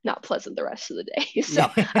not pleasant the rest of the day. So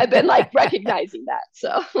Yeah. I've been like recognizing that.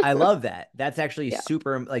 So I love that. That's actually yeah,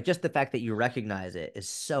 super, like just the fact that you recognize it is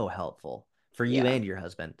so helpful for you yeah, and your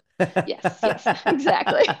husband. yes, yes,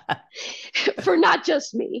 exactly. For not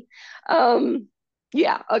just me. Um,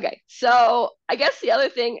 yeah, okay. So I guess the other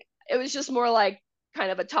thing, it was just more like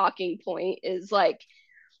kind of a talking point is like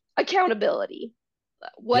accountability.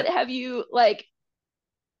 What Yep. have you like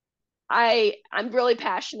I'm really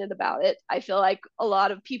passionate about it. I feel like a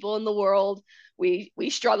lot of people in the world we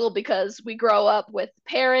struggle because we grow up with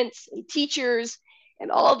parents and teachers and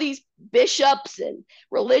all these bishops and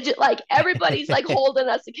religion, like everybody's like holding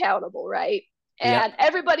us accountable, right? And Yep.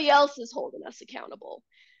 everybody else is holding us accountable.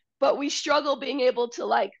 But we struggle being able to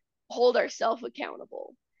like hold ourselves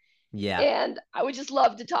accountable. Yeah. And I would just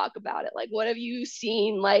love to talk about it. Like, what have you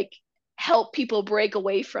seen like help people break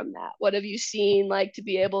away from that? What have you seen like to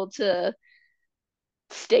be able to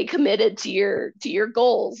stay committed to your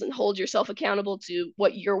goals and hold yourself accountable to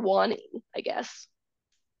what you're wanting, I guess.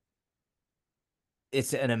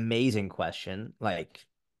 It's an amazing question. Like,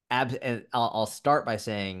 and I'll start by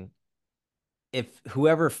saying if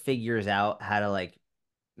whoever figures out how to like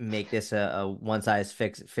make this a one size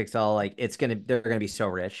fix all, like they're gonna be so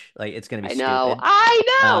rich. Like it's gonna be stupid. I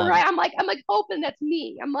know, right? Um, I'm like hoping that's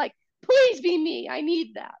me. I'm like, please be me. I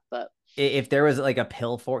need that. But if there was like a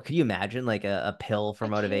pill for, could you imagine like a pill for I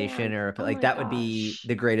motivation can't. or Oh like my that would be gosh.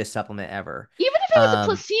 the greatest supplement ever. Even if it was a Um,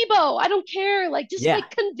 placebo, I don't care. Like just yeah, like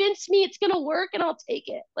convince me it's gonna work and I'll take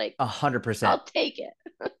it. Like 100%. I'll take it.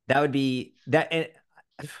 That would be that. And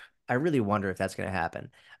I really wonder if that's gonna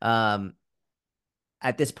happen. Um,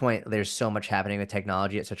 at this point, there's so much happening with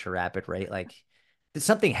technology at such a rapid rate. Like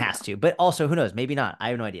something has Yeah. to, but also who knows? Maybe not. I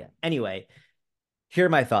have no idea. Anyway, here are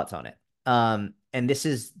my thoughts on it. And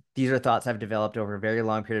these are thoughts I've developed over a very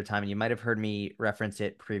long period of time, and you might have heard me reference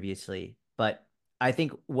it previously. But I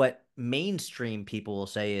think what mainstream people will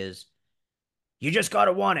say is, you just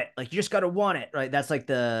gotta want it. Like you just gotta want it, right? That's like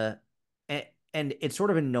and, and it's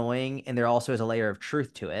sort of annoying, and there also is a layer of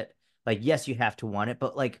truth to it. Like, yes, you have to want it,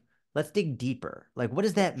 but like, let's dig deeper. Like, what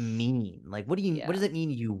does that Yes. mean? Like, what does Yeah. it mean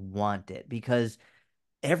you want it? Because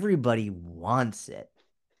everybody wants it,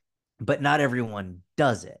 but not everyone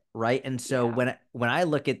does it, right? And so Yeah. when I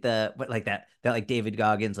look at the like that like David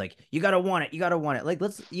Goggins, like you gotta want it, you gotta want it. Like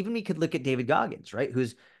let's even we could look at David Goggins, right?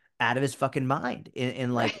 Who's out of his fucking mind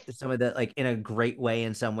in Right. like some of the like in a great way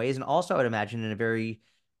in some ways, and also I would imagine in a very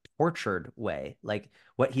tortured way. Like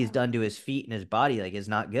what he's Yeah. done to his feet and his body, like is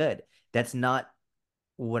not good. That's not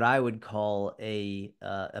what I would call a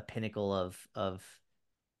pinnacle of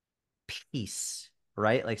peace,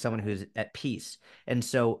 right? Like someone Right. who's at peace. And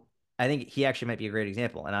so I think he actually might be a great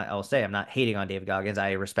example. And I will say, I'm not hating on David Goggins.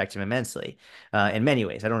 I respect him immensely in many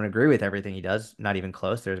ways. I don't agree with everything he does, not even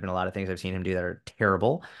close. There's been a lot of things I've seen him do that are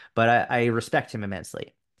terrible, but I respect him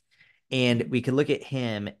immensely. And we could look at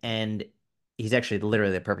him, and he's actually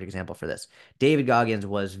literally the perfect example for this. David Goggins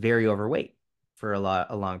was very overweight for a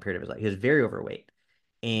long period of his life. He was very overweight.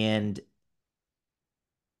 And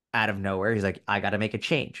out of nowhere, he's like, I got to make a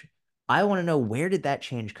change. I want to know, where did that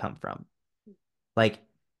change come from? Like,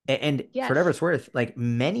 and for whatever Yes. it's worth, like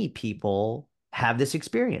many people have this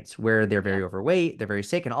experience where they're Yeah. very overweight, they're very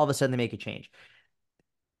sick, and all of a sudden they make a change.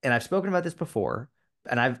 And I've spoken about this before,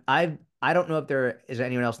 and I don't know if there is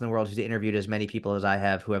anyone else in the world who's interviewed as many people as I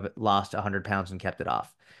have who have lost 100 pounds and kept it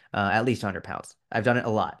off, at least 100 pounds. I've done it a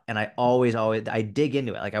lot, and I always I dig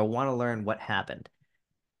into it. Like I want to learn what happened.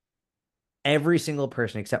 Every single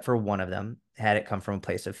person except for one of them had it come from a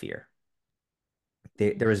place of fear.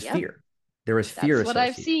 There was Yep. fear. There was fear That's what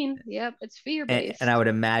I've associated. seen. Yep. It's fear And I based. would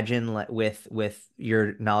imagine with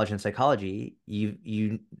your knowledge in psychology,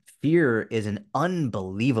 you fear is an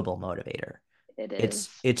unbelievable motivator. It is.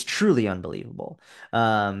 It's truly unbelievable.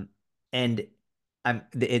 Um, and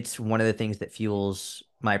it's one of the things that fuels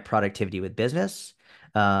my productivity with business.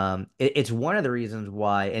 It's one of the reasons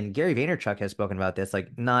why, and Gary Vaynerchuk has spoken about this,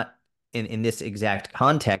 like not in this exact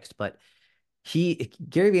context, but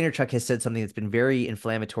Gary Vaynerchuk has said something that's been very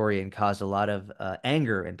inflammatory and caused a lot of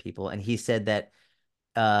anger in people. And he said that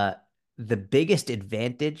uh, the biggest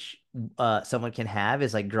advantage someone can have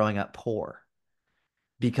is like growing up poor,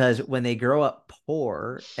 because when they grow up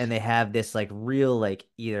poor and they have this like real like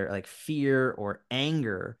either like fear or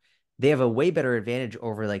anger, they have a way better advantage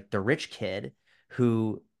over like the rich kid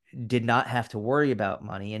who did not have to worry about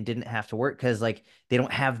money and didn't have to work because like they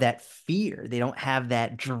don't have that fear, they don't have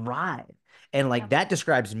that drive. And like Yep. that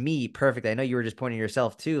describes me perfectly. I know you were just pointing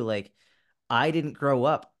yourself too. Like I didn't grow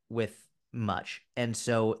up with much. And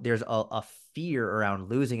so there's a fear around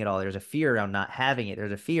losing it all. There's a fear around not having it.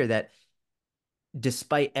 There's a fear that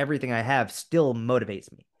despite everything I have, still motivates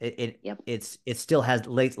me. Yep. It still has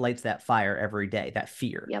lights that fire every day, that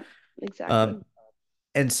fear. Yep. Exactly. Um,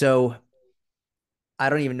 and so I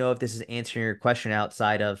don't even know if this is answering your question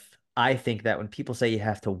outside of I think that when people say you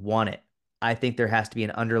have to want it, I think there has to be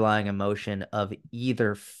an underlying emotion of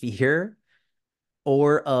either fear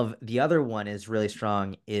or of the other one is really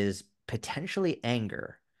strong is potentially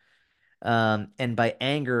anger. And by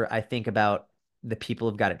anger, I think about the people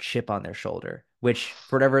who've got a chip on their shoulder, which,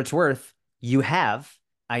 for whatever it's worth, you have.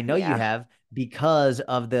 I know you Yeah. have because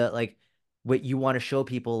of the like what you want to show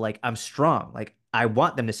people, like, I'm strong. Like, I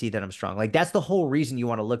want them to see that I'm strong. Like, that's the whole reason you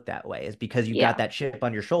want to look that way is because you've got Yeah. that chip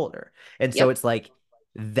on your shoulder. And so Yep. it's like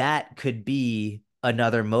that could be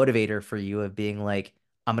another motivator for you of being like,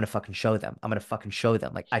 I'm gonna fucking show them. I'm gonna fucking show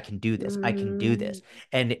them. Like, I can do this. I can do Mm, this.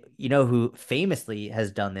 And you know who famously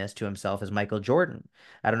has done this to himself is Michael Jordan.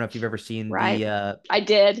 I don't know if you've ever seen right. I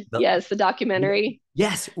did. the Yes, the you know, documentary.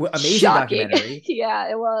 yes, amazing Shocking. documentary. Yeah,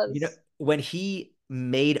 it You know, was. when he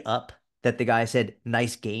made up that the guy said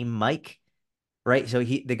nice game, Mike, right? So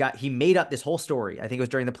he made up this whole story. I think it was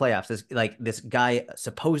during the playoffs. This guy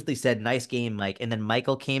supposedly said nice game, Mike, and then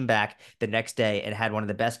Michael came back the next day and had one of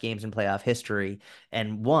the best games in playoff history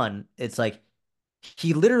and won. It's like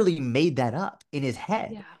he literally made that up in his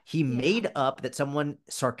head. Yeah. He Yeah. made up that someone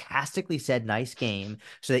sarcastically said nice game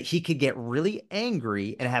so that he could get really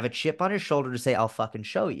angry and have a chip on his shoulder to say, I'll fucking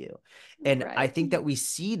show you. And I Right. think that we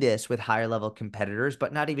see this with higher level competitors,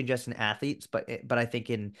 but not even just in athletes, but I think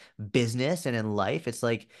in business and in life. It's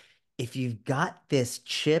like if you've got this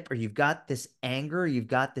chip or you've got this anger, you've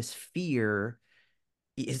got this fear,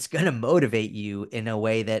 it's going to motivate you in a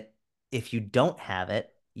way that if you don't have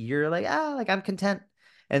it, you're like, like I'm content.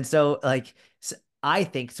 And so, like, I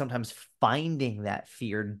think sometimes finding that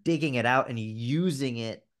fear, digging it out and using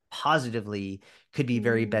it positively could be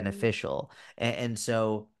very Mm, beneficial. And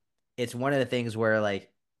so it's one of the things where,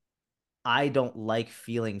 like, I don't like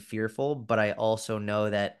feeling fearful, but I also know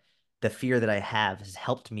that the fear that I have has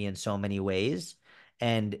helped me in so many ways.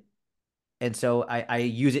 And so I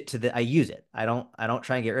use it I use it. I don't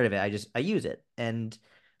try and get rid of it. I use it. And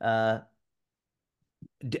uh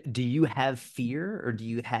do you have fear or do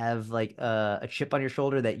you have like a chip on your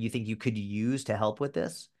shoulder that you think you could use to help with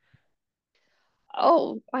this?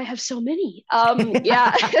 oh, I have so many.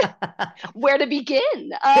 Yeah. Where to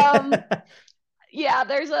begin? Yeah,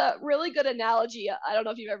 there's a really good analogy. I don't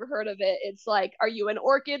know if you've ever heard of it. It's like, are you an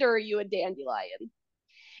orchid or are you a dandelion?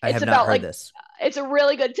 I It's have not about heard like this. it's a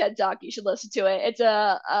really good TED talk. You should listen to it. It's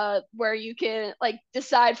a where you can like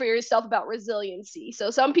decide for yourself about resiliency.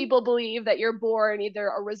 So some people believe that you're born either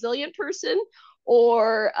a resilient person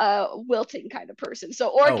or a wilting kind of person. So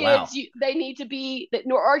Oh orchids, wow. they need to be that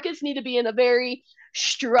orchids need to be in a very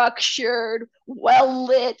structured, well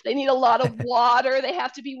lit. They need a lot of water. They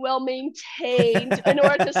have to be well maintained in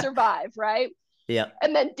order to survive, right? Yep.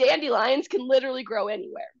 And then dandelions can literally grow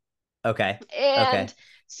anywhere. Okay. And Okay.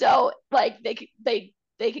 so like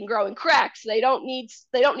they can grow in cracks. They don't need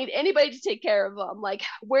anybody to take care of them. Like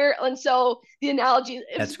where and so the analogy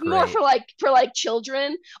it was That's more great. for like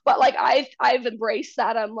children, but like I've embraced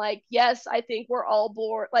that. I'm like, yes, I think we're all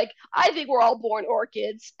born like I think we're all born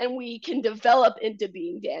orchids and we can develop into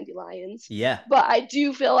being dandelions. Yeah. But I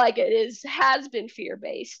do feel like it is has been fear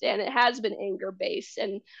based and it has been anger based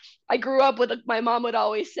and I grew up with my mom would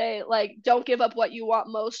always say like don't give up what you want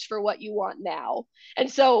most for what you want now.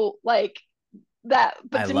 And so like that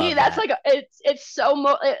but I to me love that's that. like it's so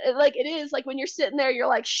like it is like when you're sitting there you're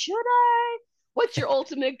like should I what's your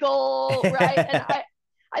ultimate goal right and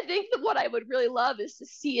I think that what I would really love is to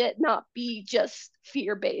see it not be just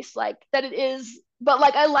fear based like that it is but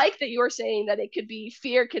like I like that you're saying that it could be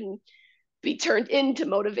fear can be turned into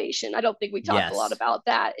motivation. I don't think we talk a lot Yes. about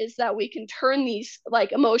that is that we can turn these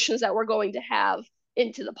like emotions that we're going to have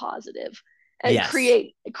into the positive and Yes.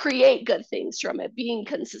 create good things from it, being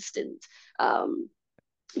consistent, um,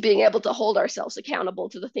 being able to hold ourselves accountable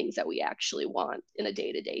to the things that we actually want in a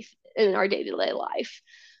day to day in our day to day life.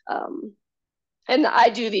 Um, and I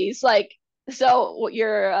do these like so what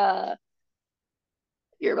your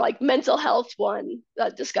like mental health one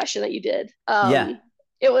discussion that you did. Yeah.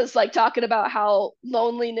 It was like talking about how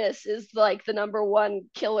loneliness is like the number one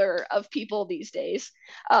killer of people these days.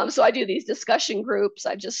 So I do these discussion groups.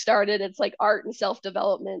 I just started. It's like art and self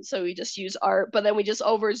development. So we just use art, but then we just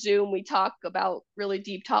over Zoom. We talk about really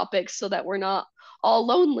deep topics so that we're not all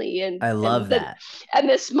lonely. I love that. And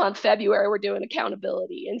this month February we're doing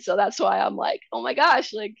accountability, and so that's why I'm like, oh my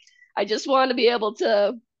gosh, like I just want to be able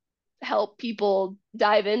to help people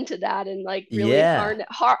dive into that and like really Yeah.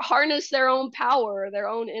 harness their own power, their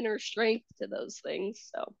own inner strength to those things.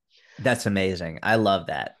 So That's amazing. I love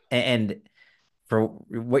that. And for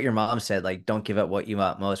what your mom said, like, don't give up what you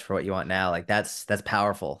want most for what you want now. Like, that's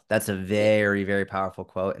powerful. That's a Yeah, very, very powerful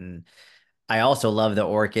quote. And I also love the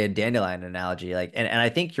orchid dandelion analogy. Like, and I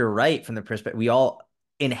think you're right from the perspective we all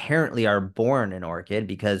inherently are born an orchid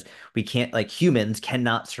because we can't, like, humans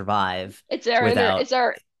cannot survive it's without,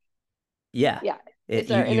 our yeah, yeah, it's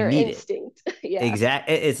you our you inner need it. instinct. Yeah, Exact.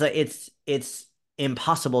 It's like it's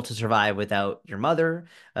impossible to survive without your mother.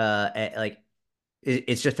 Like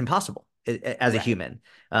it's just impossible as a right. human.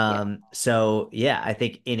 Yeah, So yeah, I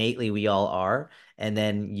think innately we all are. And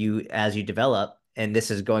then you, as you develop, and this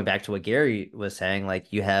is going back to what Gary was saying,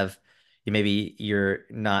 like you maybe you're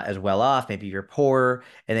not as well off, maybe you're poor,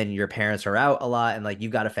 and then your parents are out a lot, and like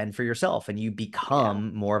you've got to fend for yourself, and you yeah,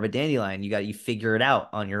 become more of a dandelion. You figure it out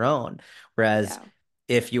on your own. Whereas yeah.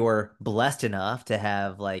 if you're blessed enough to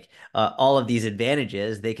have like all of these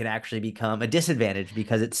advantages, they can actually become a disadvantage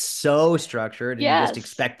because it's so structured and you just Yes.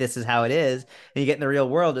 expect this is how it is. And you get in the real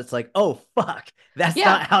world, it's like, oh, fuck, that's Yeah,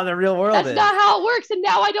 not how the real world that's not is. how it works. And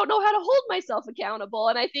now I don't know how to hold myself accountable.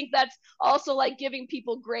 And I think that's also like giving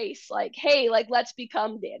people grace, like, hey, like, let's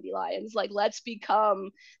become dandelions. Like, let's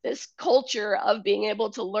become this culture of being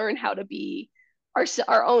able to learn how to be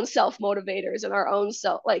our own self motivators and our own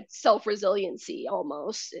self resiliency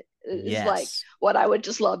almost is like Yes. what I would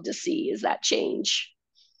just love to see is that change.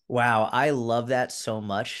 Wow, I love that so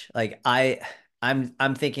much. Like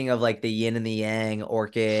I'm thinking of like the yin and the yang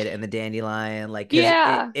orchid and the dandelion, like because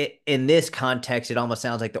Yeah, it in this context it almost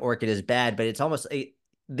sounds like the orchid is bad, but it's almost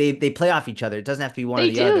they play off each other. It doesn't have to be one or they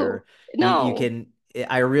the do. other. You No, can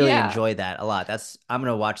I really yeah. enjoy that a lot. That's I'm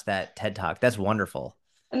gonna watch that TED Talk. That's wonderful.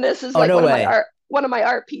 And this is Oh like no way. one of my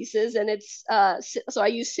art pieces, and it's so I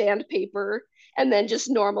use sandpaper and then just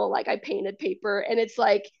normal like I painted paper, and it's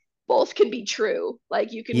like both can be true.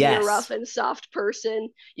 Like you can be a rough Yes. and soft person,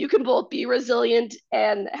 you can both be resilient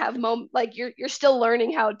and have like you're still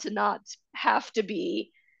learning how to not have to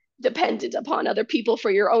be dependent upon other people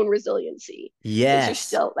for your own resiliency, because you're Yes.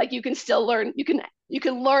 still like you can still learn, you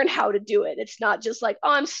can learn how to do it. It's not just like,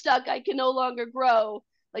 oh, I'm stuck, I can no longer grow.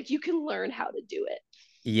 Like you can learn how to do it.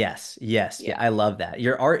 Yes. Yes. Yeah, Yeah. I love that.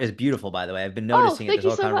 Your art is beautiful, by the way. I've been Oh, noticing it thank this you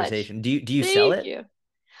whole so much. conversation. Do you sell Thank it? you.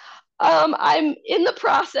 I'm in the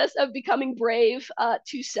process of becoming brave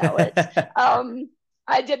to sell it. Um,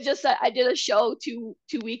 I did a show two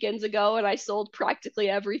weekends ago, and I sold practically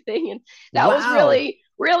everything, and that was Wow. really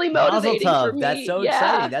Mazel motivating for tov. That's me. so exciting.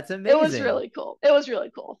 Yeah, That's it was amazing. really cool. It was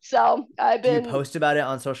really cool. So I've Do you been post about it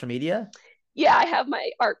on social media? yeah, I have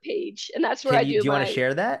my art page, and that's where Can I you do do you want to my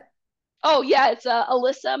share that? oh yeah, it's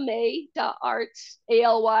AlyssaMay.art,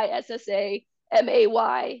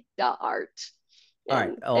 ALYSSAMAY.art. All right.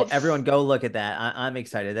 And Oh, it's everyone go look at that. I'm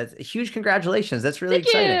excited. That's huge congratulations. That's really thank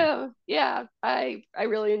exciting. you. Yeah, I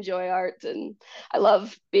really enjoy art and I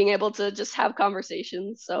love being able to just have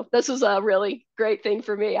conversations. So this was a really great thing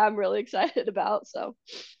for me. I'm really excited about. So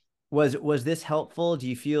Was this helpful? Do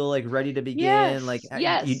you feel like ready to begin? Like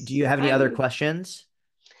yes, do yes. you have any other questions?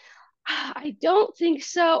 I don't think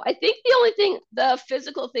so. I think the only thing, the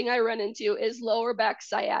physical thing I run into is lower back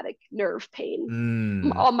sciatic nerve pain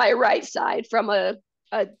Mm. on my right side from a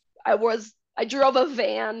I drove a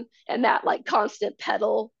van and that like constant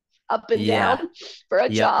pedal up and down Yeah. for a Yep,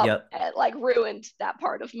 job yep. like ruined that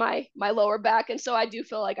part of my lower back, and so I do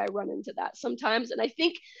feel like I run into that sometimes, and I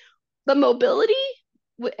think the mobility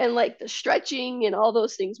and like the stretching and all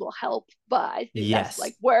those things will help, but I think that's like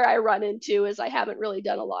Yes. where I run into is I haven't really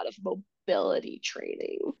done a lot of mobility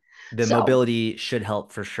training. The So mobility should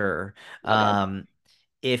help for sure. okay. Um,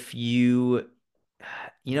 if you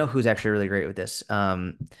you know who's actually really great with this?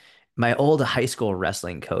 My old high school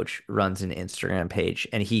wrestling coach runs an Instagram page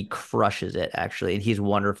and he crushes it actually, and he's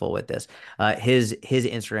wonderful with this. His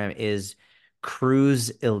Instagram is Cruise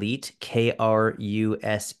Elite,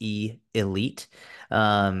 Kruse Elite.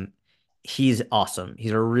 Um, he's awesome.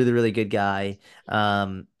 He's a really, really good guy.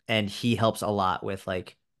 And he helps a lot with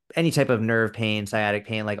like any type of nerve pain, sciatic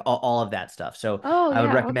pain, like all of that stuff. So Oh I would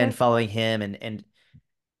yeah, recommend okay. following him and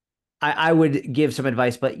I would give some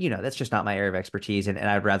advice, but that's just not my area of expertise, and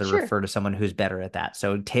I'd rather Sure. refer to someone who's better at that.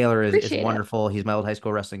 So Taylor is Appreciate it. wonderful. He's my old high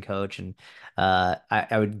school wrestling coach, and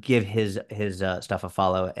I would give his stuff a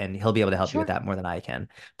follow, and he'll be able to help you with Sure. that more than I can.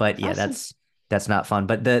 But yeah, Awesome. that's not fun.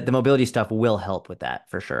 But the mobility stuff will help with that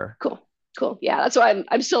for sure. Cool. Cool. Yeah, that's why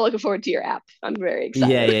I'm still looking forward to your app. I'm very Yeah,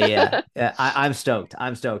 excited. yeah, yeah. I'm stoked.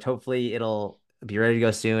 I'm stoked. Hopefully it'll be ready to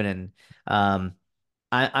go soon, and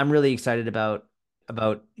I'm really excited about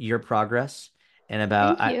your progress and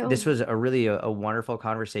Thank this you. was a really a wonderful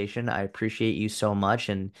conversation. I appreciate you so much,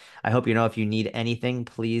 and I hope you know if you need anything,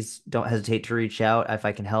 please don't hesitate to reach out. If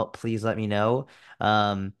I can help, please let me know.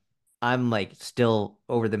 Um, I'm like still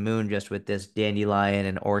over the moon just with this dandelion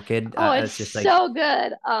and orchid. Oh, it's It's just like so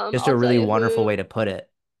good. just a I'll tell really you wonderful who. way to put it.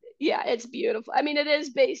 Yeah, it's beautiful. I mean, it is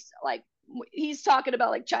based like he's talking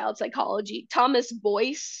about like child psychology. Thomas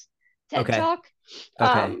Boyce TED Okay. Talk.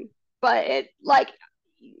 Okay. But it like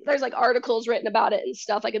there's like articles written about it and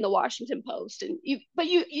stuff like in the Washington Post, and you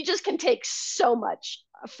just can take so much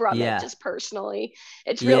from it Yeah. just personally.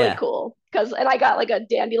 It's really Yeah. cool because and I got like a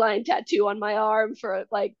dandelion tattoo on my arm for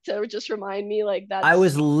like to just remind me like I that's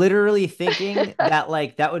was literally thinking that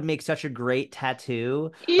like that would make such a great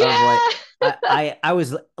tattoo of like yeah. I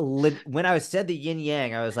was when I was said the yin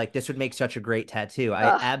yang, I was like, this would make such a great tattoo.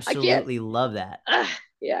 I I can't. absolutely love that.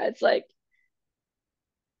 Yeah, it's like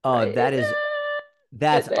Oh, right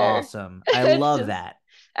that's there. awesome. I It's love just that.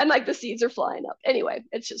 and like the seeds are flying up. Anyway,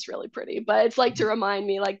 it's just really pretty. But it's like to remind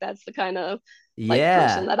me like that's the kind of like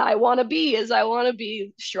person Yeah. that I want to be is I want to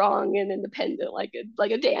be strong and independent like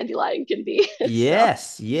a dandelion can be. So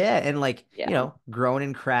Yes. Yeah. And like, yeah. growing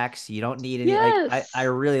in cracks, you don't need any like I Yes.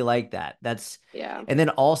 really like that. That's Yeah. and then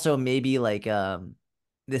also maybe like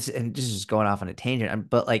this and this is just going off on a tangent,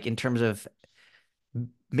 but like in terms of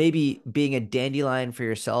maybe being a dandelion for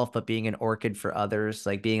yourself, but being an orchid for others,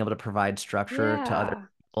 like being able to provide structure to other Yeah.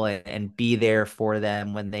 people and be there for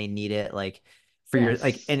them when they need it, like for your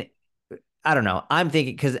like Yes. and I don't know. I'm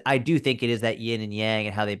thinking because I do think it is that yin and yang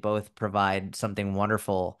and how they both provide something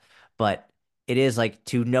wonderful, but it is like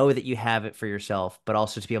to know that you have it for yourself, but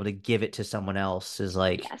also to be able to give it to someone else is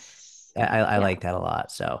like Yes. I Yeah. like that a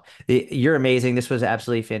lot. So you're amazing. This was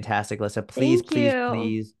absolutely fantastic, Lisa. Please, Thank please, you.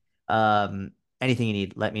 please, um, anything you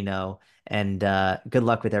need, let me know. And good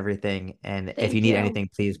luck with everything. And if you Thank need you. anything,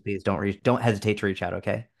 please don't hesitate to reach out.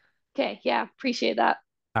 Okay. Okay. Yeah. Appreciate that.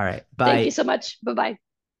 All right. Thank you Bye. so much. Bye bye.